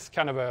figure that is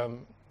kind of a,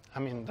 I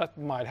mean, that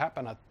might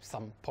happen at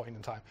some point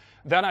in time.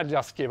 Then I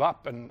just give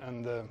up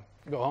and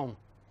go home.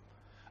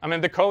 I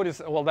mean, the code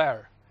is all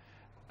there,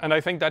 and I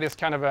think that is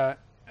kind of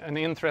an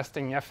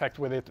interesting effect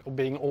with it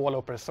being all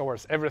open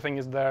source. Everything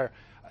is there.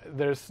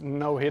 There's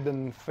no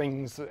hidden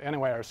things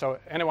anywhere, so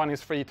anyone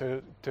is free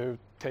to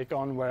take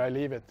on where I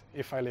leave it,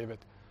 if I leave it.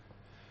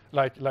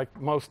 Like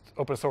most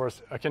open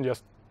source, I can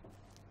just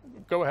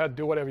go ahead,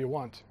 do whatever you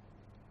want.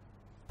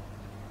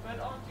 But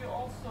aren't you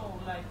also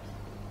like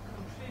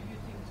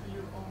contributing to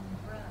your own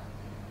brand?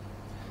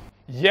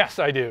 Yes,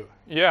 I do.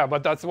 Yeah,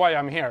 but that's why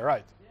I'm here,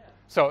 right? Yeah.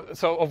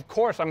 So of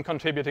course I'm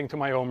contributing to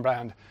my own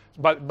brand,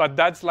 but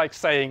that's like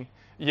saying,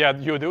 yeah,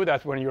 you do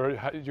that when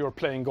you're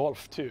playing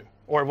golf too,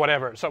 or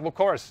whatever. So of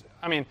course,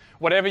 I mean,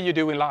 whatever you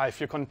do in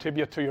life, you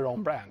contribute to your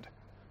own brand.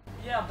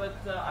 Yeah, but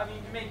I mean,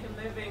 you make a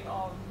living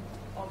of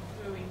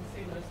doing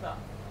similar stuff,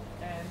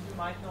 and you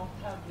might not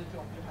have the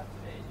job you have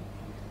today if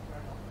you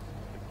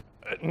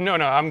were not.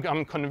 No,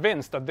 I'm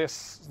convinced that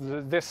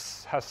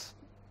this has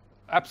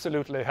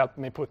absolutely helped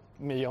me put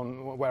me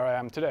on where I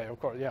am today. Of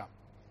course, yeah.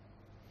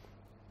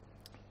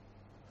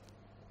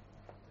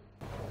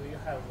 Do you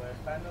have a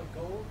final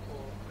goal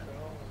or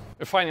curl?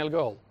 A final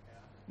goal? Yeah.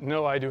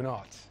 No, I do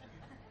not.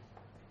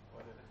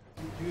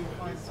 Do you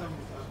find some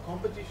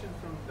competition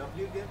from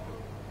wget?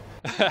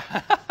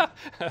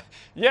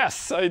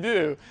 Yes, I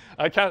do.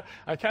 I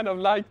kind of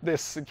like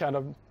this kind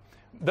of.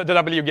 The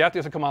wget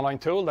is a command line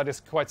tool that is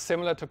quite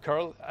similar to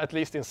curl, at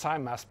least in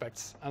some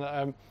aspects.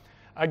 And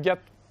I get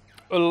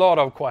a lot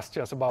of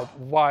questions about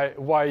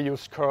why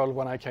use curl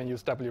when I can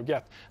use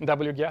wget. And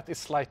wget is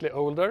slightly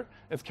older.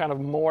 It's kind of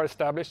more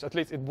established. At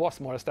least it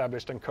was more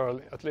established than curl.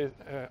 At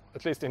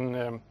least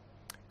in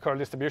curl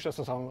distributions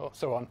and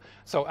so on.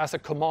 So as a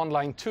command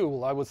line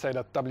tool, I would say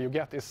that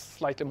wget is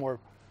slightly more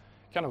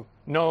kind of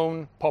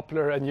known,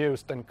 popular, and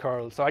used than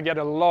curl. So I get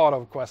a lot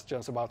of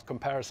questions about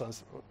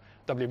comparisons,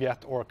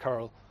 wget or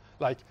curl.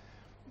 One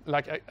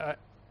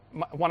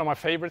of my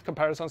favorite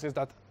comparisons is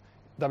that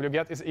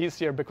wget is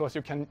easier because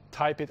you can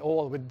type it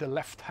all with the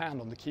left hand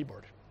on the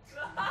keyboard.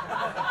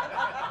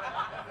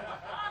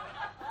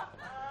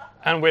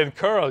 And with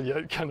curl,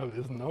 you kind of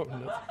is no.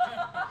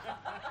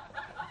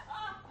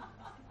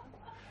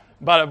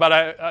 But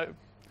I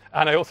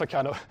also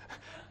kind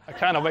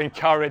of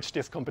encourage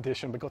this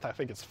competition because I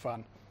think it's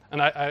fun,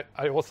 and I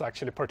also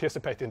actually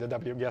participate in the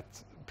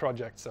wget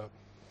project. So,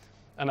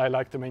 and I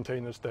like the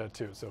maintainers there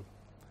too. So,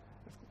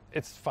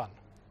 it's fun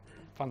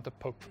to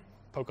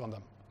poke on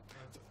them.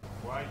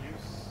 Why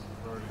use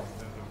curl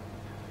instead of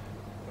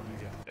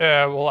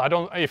wget? Well, I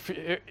don't.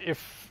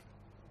 If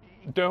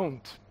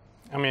don't,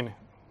 I mean,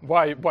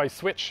 why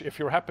switch? If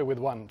you're happy with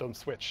one, don't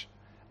switch.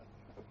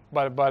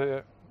 But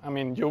I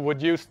mean, you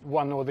would use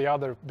one or the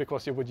other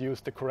because you would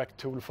use the correct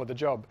tool for the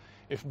job.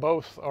 If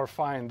both are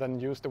fine, then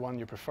use the one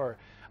you prefer.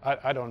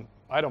 I don't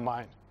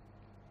mind.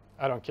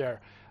 I don't care.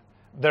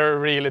 They're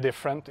really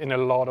different in a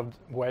lot of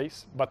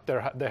ways, but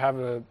they have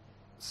a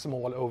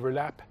small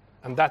overlap,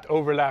 and that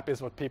overlap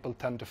is what people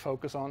tend to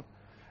focus on.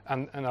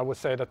 And I would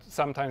say that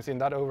sometimes in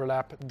that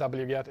overlap,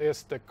 wget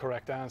is the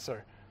correct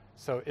answer.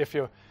 So if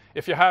you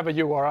have a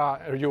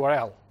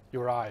URL,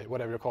 URI,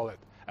 whatever you call it,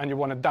 and you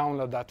want to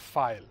download that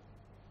file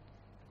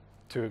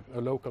to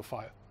a local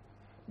file,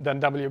 then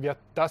wget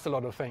does a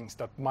lot of things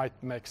that might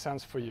make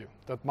sense for you,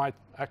 that might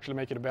actually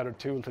make it a better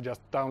tool to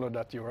just download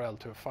that URL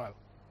to a file.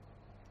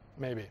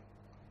 Maybe.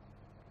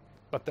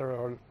 But there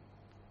are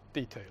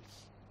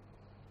details.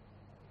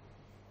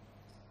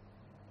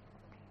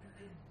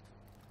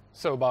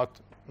 So about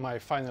my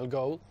final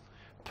goal,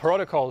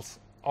 protocols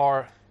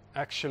are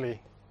actually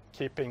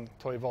keeping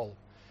to evolve.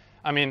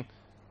 I mean,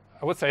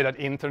 I would say that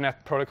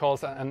internet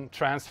protocols and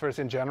transfers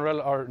in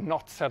general are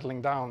not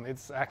settling down.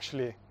 It's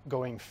actually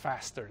going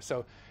faster.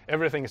 So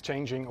everything is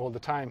changing all the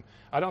time.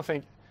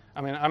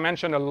 I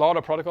mentioned a lot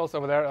of protocols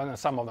over there, and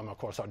some of them, of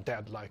course, are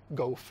dead, like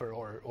Gopher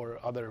or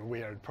other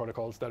weird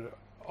protocols that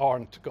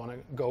aren't going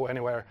to go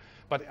anywhere.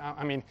 But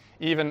I mean,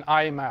 even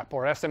IMAP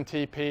or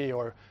SMTP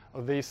or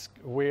these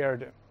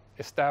weird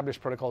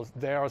established protocols,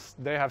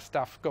 they have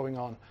stuff going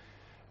on.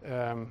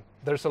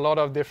 There's a lot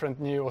of different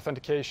new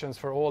authentications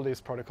for all these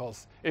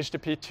protocols.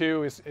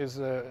 HTTP2 is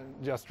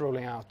just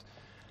rolling out.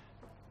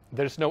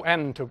 There's no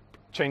end to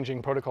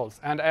changing protocols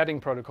and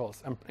adding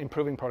protocols and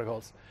improving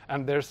protocols.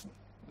 And there's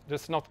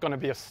not going to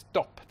be a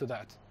stop to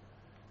that.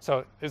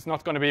 So it's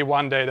not going to be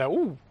one day that,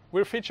 ooh,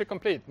 we're feature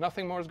complete.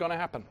 Nothing more is going to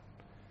happen.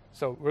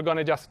 So we're going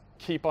to just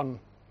keep on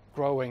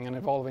growing and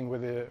evolving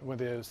with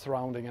the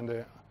surrounding and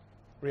the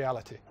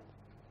reality.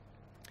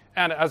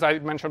 And as I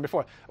mentioned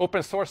before,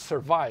 open source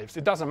survives.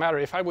 It doesn't matter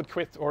if I would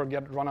quit or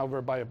get run over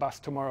by a bus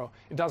tomorrow.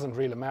 It doesn't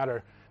really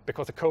matter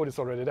because the code is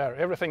already there.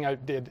 Everything I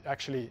did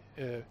actually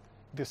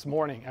this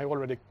morning, I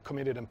already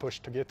committed and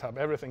pushed to GitHub.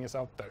 Everything is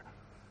out there,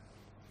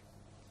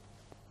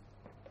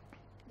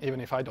 even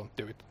if I don't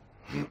do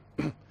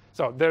it.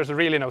 So there's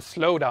really no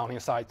slowdown in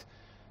sight.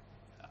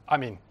 I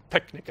mean,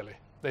 technically,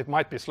 there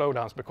might be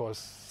slowdowns because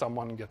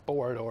someone get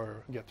bored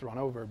or get run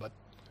over, but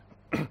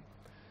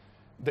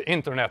the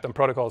internet and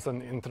protocols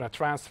and internet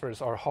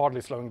transfers are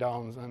hardly slowing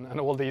down, and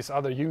all these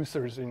other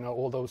users,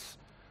 all those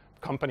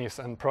companies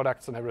and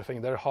products and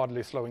everything, they're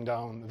hardly slowing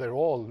down. They're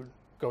all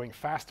going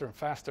faster and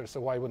faster, so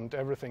why wouldn't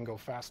everything go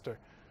faster?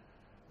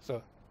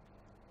 So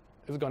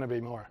it's going to be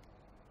more.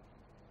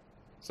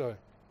 So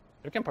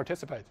you can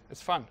participate.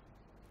 It's fun.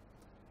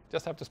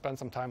 Just have to spend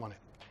some time on it.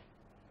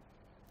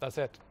 That's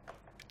it.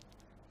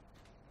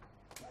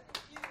 If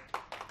you've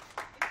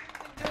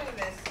been doing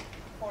this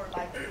for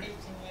like 18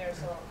 years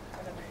or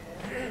whatever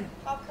it is,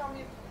 how come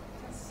you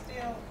can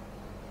still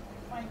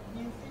find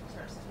new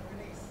features to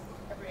release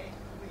every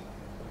week?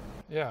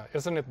 Yeah,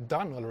 isn't it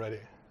done already?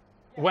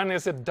 Yeah. When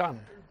is it done?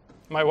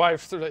 My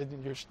wife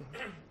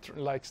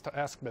likes to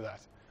ask me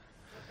that.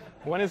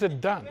 When is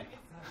it done?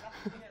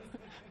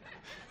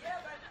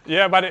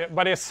 Yeah,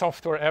 but is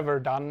software ever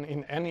done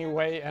in any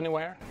way,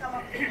 anywhere? Come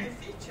up with new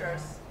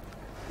features.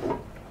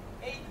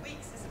 8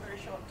 weeks is a very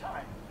short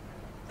time.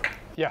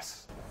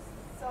 Yes.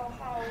 So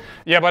how?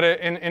 Yeah, but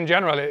in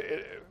general,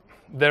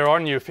 there are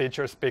new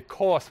features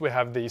because we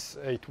have these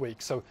 8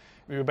 weeks. So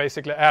we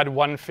basically add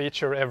one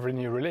feature every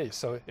new release.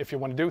 So if you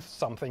want to do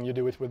something, you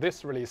do it with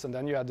this release, and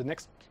then you add the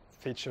next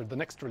feature, the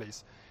next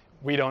release.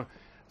 We don't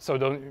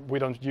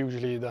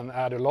usually then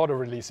add a lot of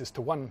releases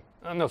to one.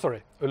 A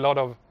lot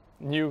of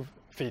new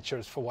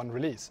features for one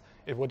release.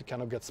 It would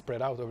kind of get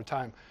spread out over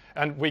time,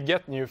 and we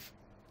get new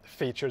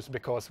features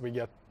because we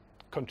get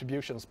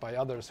contributions by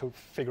others who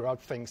figure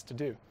out things to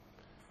do.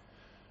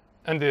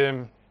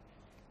 And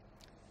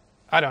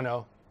I don't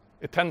know,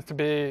 it tends to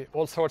be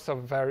all sorts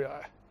of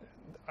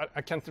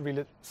I can't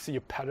really see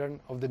a pattern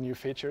of the new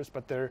features,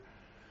 but it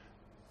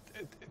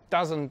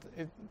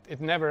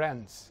never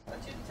ends. But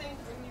you think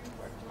when you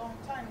work a long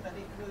time that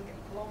it will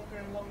get longer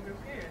and longer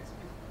periods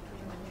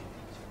between the new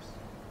features?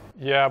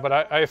 Yeah, but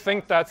I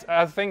think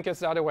it's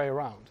the other way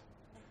around.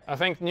 I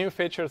think new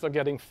features are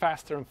getting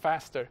faster and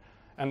faster,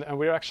 and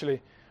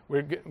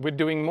we're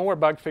doing more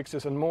bug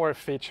fixes and more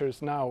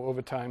features now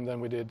over time than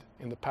we did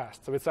in the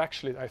past. So it's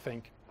actually, I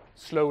think,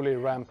 slowly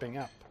ramping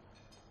up.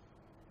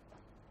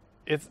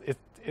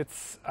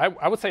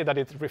 I would say that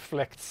it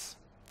reflects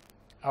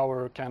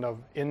our kind of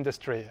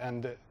industry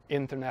and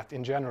internet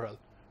in general,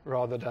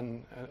 rather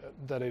than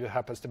that it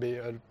happens to be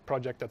a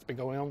project that's been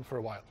going on for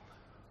a while.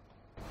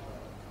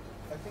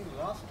 I think the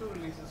last 2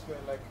 releases were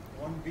like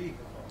 1 week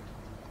apart.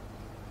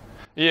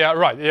 Yeah,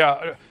 right.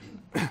 Yeah,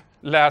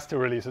 last 2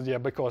 releases. Yeah,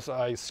 because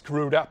I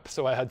screwed up,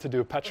 so I had to do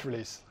a patch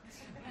release.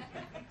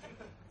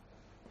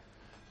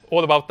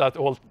 All about that,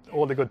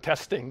 all the good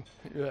testing.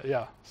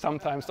 Yeah,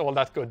 sometimes all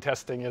that good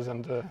testing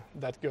isn't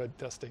that good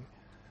testing.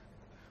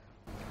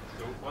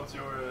 So what's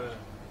your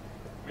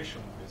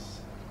mission with this?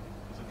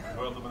 Is it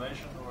world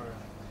domination or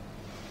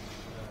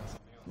something else?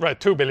 Right,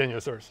 2 billion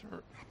users.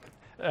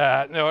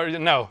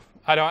 No,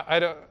 I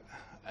don't.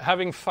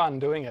 Having fun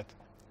doing it,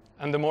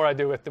 and the more I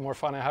do it, the more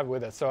fun I have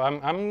with it. So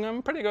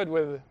I'm pretty good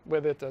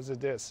with it as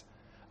it is.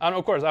 And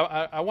of course,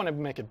 I want to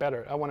make it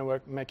better. I want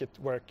to make it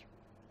work.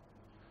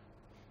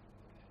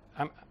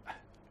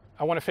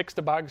 I want to fix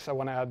the bugs. I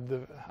want to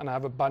add and I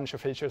have a bunch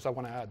of features I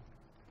want to add.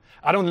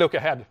 I don't look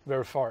ahead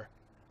very far.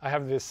 I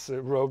have this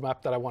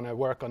roadmap that I want to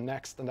work on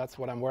next, and that's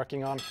what I'm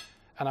working on.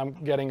 And I'm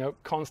getting a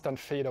constant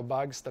feed of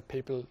bugs that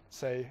people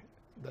say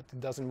that it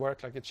doesn't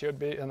work like it should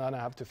be, and then I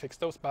have to fix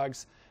those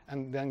bugs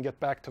and then get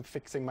back to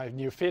fixing my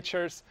new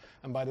features.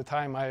 And by the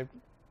time I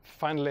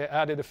finally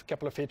added a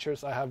couple of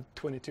features, I have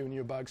 22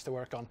 new bugs to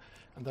work on,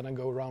 and then I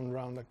go round and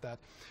round like that.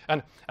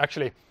 And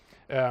actually,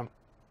 I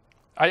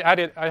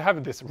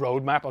have this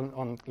roadmap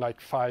on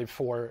like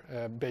 4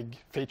 big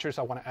features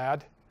I want to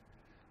add,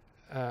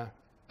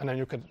 and then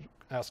you could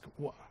ask,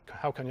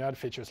 how can you add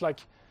features?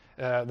 Like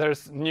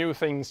there's new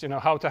things,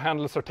 how to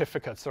handle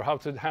certificates, or how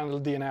to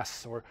handle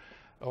DNS,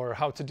 or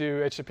how to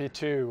do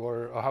HTTP2,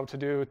 or how to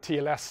do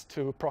TLS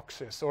to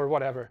proxies, or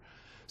whatever.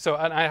 So,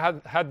 and I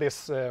had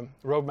this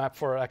roadmap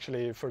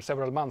for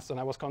several months, and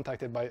I was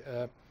contacted by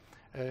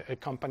a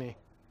company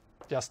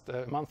just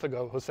a month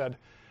ago who said,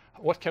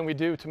 what can we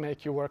do to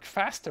make you work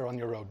faster on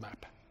your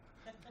roadmap?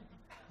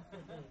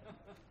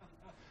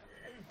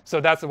 So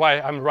that's why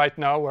I'm right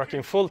now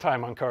working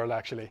full-time on cURL,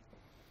 actually.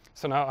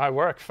 So now I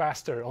work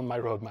faster on my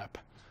roadmap.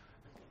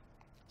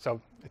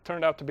 So it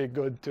turned out to be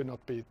good to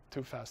not be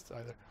too fast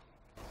either.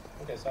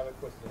 Okay, so I have a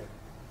question here.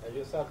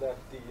 You said that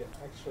the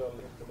actual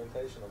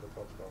implementation of the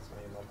protocols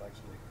may not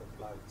actually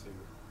comply to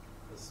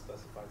the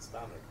specified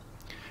standard.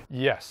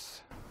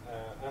 Yes.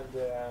 And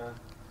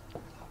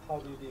how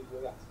do you deal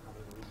with that? I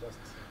mean, you just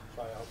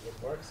try out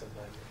what works and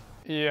then...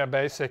 Yeah,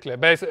 basically,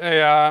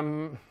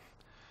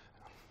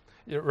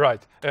 you're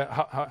right.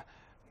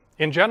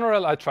 In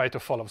general, I try to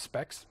follow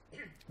specs,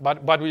 but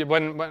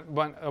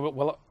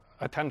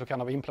I tend to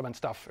kind of implement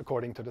stuff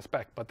according to the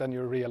spec. But then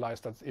you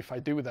realize that if I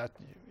do that,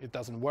 it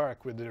doesn't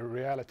work with the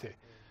reality.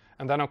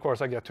 And then, of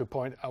course, I get to a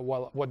point,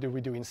 well, what do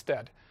we do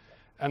instead?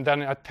 And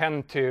then I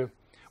tend to,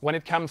 when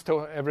it comes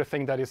to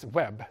everything that is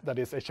web, that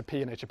is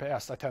HTTP and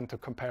HTTPS, I tend to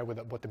compare with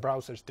what the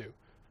browsers do.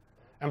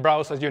 And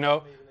browsers,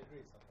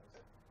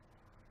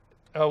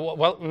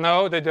 well,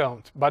 no, they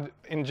don't. But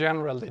in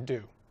general, they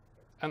do.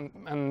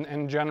 And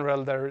in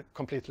general, they're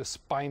completely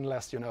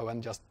spineless,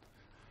 and just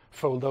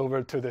fold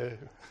over to the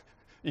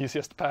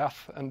easiest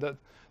path. And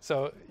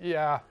so,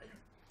 yeah.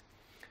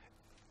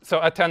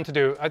 So I tend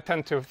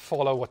to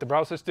follow what the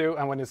browsers do,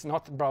 and when it's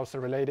not browser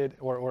related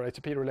or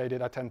HTTP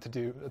related, I tend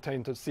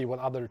to see what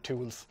other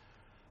tools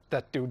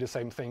that do the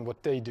same thing,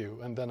 what they do,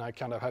 and then I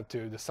kind of have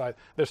to decide.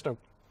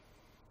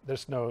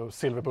 There's no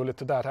silver bullet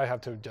to that. I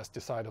have to just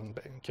decide on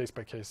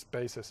case-by-case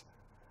basis.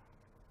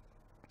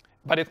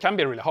 But it can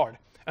be really hard.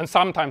 And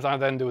sometimes I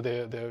then do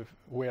the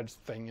weird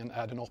thing and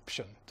add an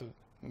option to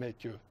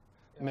make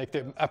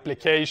the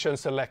application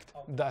select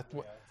that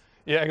way.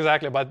 Yeah,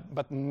 exactly.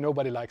 But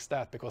nobody likes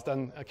that, because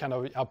then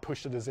I'll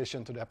push the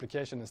decision to the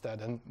application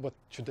instead. And what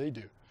should they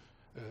do?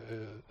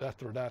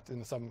 That or that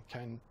in some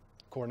kind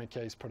corner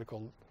case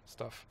protocol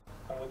stuff.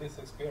 With this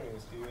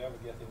experience, do you ever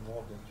get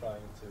involved in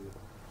trying to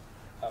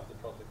have the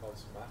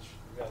protocols match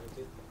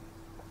reality?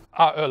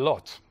 A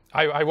lot.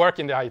 I work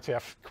in the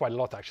IETF quite a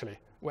lot, actually.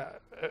 Well,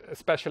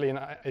 especially in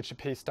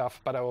HTTP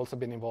stuff, but I've also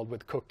been involved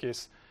with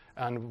cookies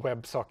and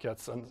web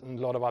sockets and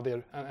a lot of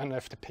other, and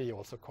FTP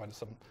also quite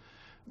some.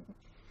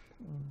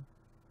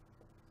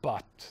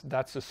 But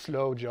that's a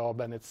slow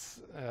job, and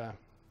it's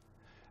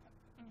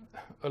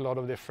a lot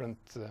of different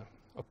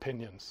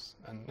opinions,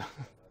 and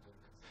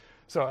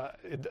so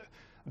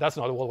that's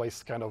not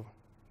always kind of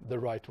the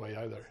right way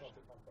either.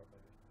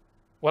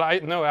 Well, I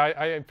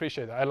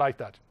appreciate it. I like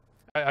that.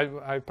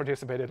 I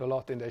participated a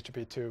lot in the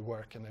HTTP2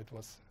 work, and it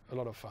was a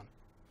lot of fun.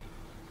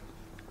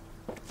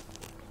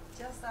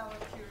 Just out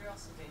of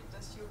curiosity,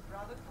 does your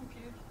brother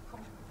contribute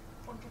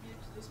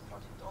to this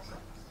project also?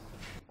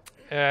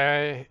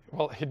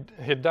 Well,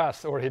 he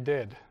does, or he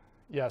did.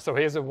 Yeah, so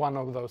he's one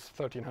of those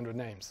 1,300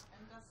 names.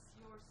 And does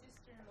your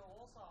sister-in-law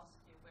also ask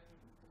you when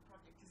the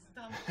project is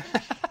done?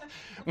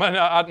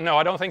 Well, no,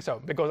 I don't think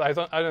so, because I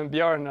don't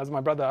Björn, as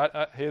my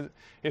brother,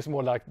 he's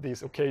more like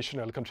these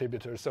occasional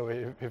contributors, so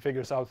he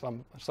figures out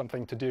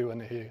something to do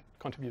and he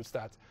contributes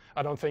that.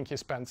 I don't think he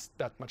spends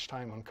that much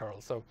time on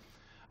cURL, so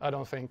I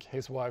don't think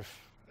his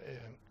wife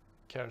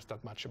cares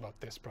that much about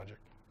this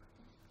project.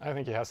 I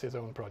think he has his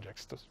own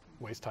projects to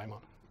waste time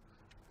on.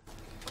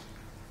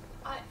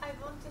 I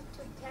wanted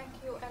to thank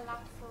you a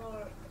lot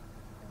for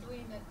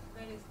doing a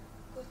very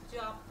good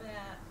job.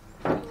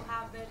 You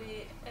have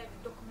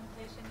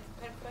documentation is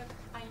perfect.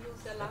 I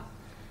use a lot,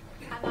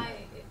 and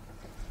I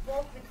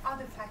work with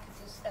other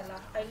packages a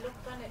lot. I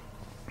looked on it,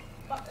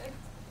 but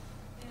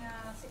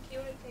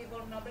security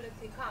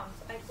vulnerability comes.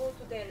 I go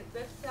to their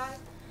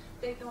website.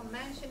 They don't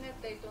mention it.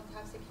 They don't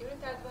have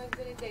security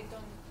advisory. They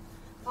don't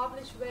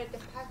publish where the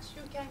patch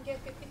you can get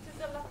it. It is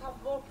a lot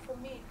of work for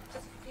me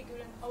just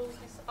figuring all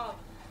this out.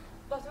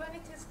 But when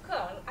it is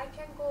cURL, I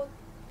can go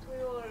to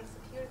your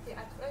security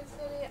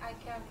advisory. I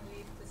can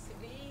read the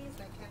CVs.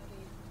 I can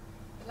read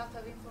a lot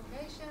of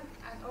information,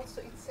 and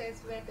also it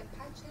says where the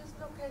patch is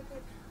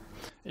located.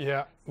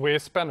 Yeah, we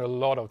spend a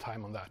lot of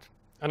time on that.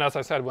 And as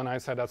I said, when I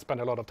said I spend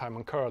a lot of time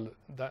on cURL,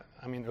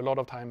 a lot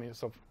of time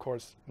is of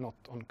course not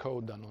on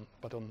code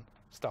but on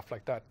stuff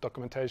like that,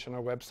 documentation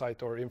or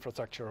website or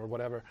infrastructure or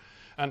whatever.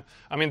 And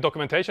I mean,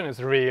 documentation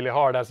is really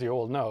hard, as you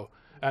all know.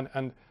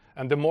 And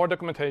the more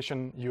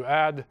documentation you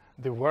add,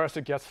 the worse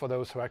it gets for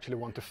those who actually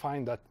want to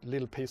find that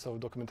little piece of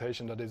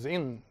documentation that is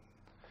in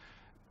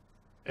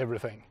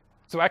everything.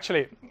 So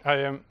actually,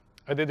 I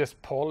did this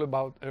poll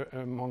about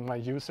among my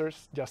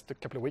users just a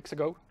couple of weeks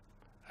ago,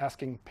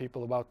 asking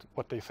people about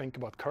what they think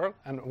about curl.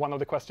 And one of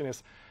the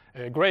questions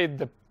is grade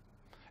the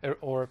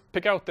or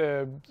pick out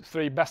the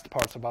 3 best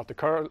parts about the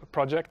curl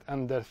project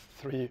and the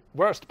 3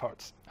 worst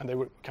parts. And they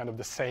were kind of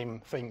the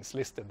same things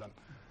listed then.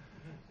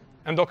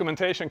 And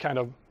documentation kind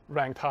of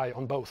ranked high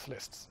on both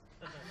lists.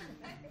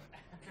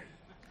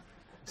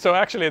 So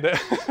actually,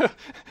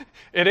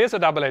 it is a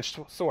double-edged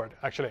sword,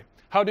 actually.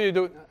 How do you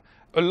do?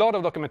 A lot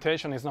of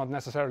documentation is not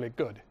necessarily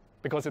good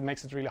because it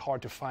makes it really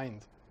hard to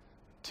find,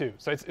 too.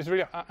 So it's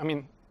really, I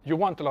mean, you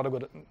want a lot of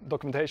good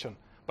documentation,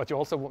 but you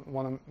also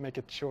want to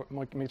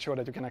make sure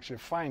that you can actually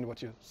find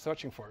what you're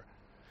searching for.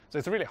 So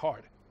it's really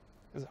hard.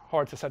 It's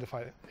hard to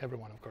satisfy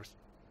everyone, of course.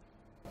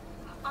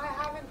 I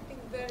haven't been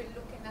very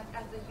looking at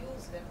as a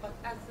user, but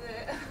as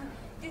a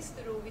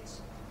distro which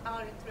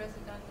are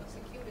interested in your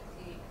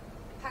security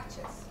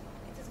patches,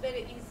 it is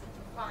very easy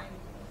to find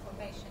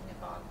information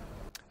about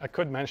I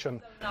could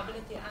mention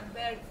vulnerability and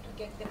where to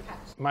get the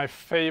patch. My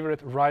favorite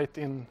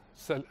write-in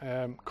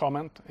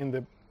comment in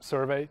the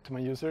survey to my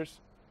users: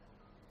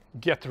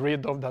 get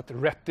rid of that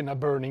retina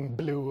burning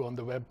blue on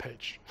the web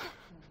page.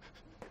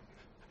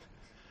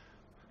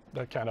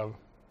 That kind of,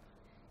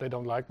 they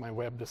don't like my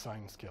web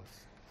design skills.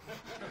 And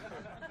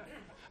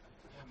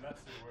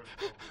that's the worst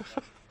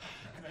problem.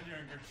 And then you're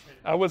in good shape.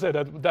 I would say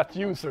that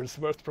user's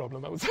worst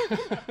problem, I would say.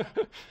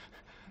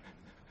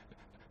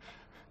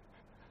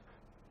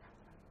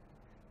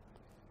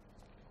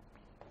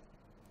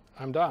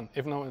 I'm done,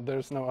 if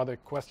there's no other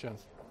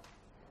questions.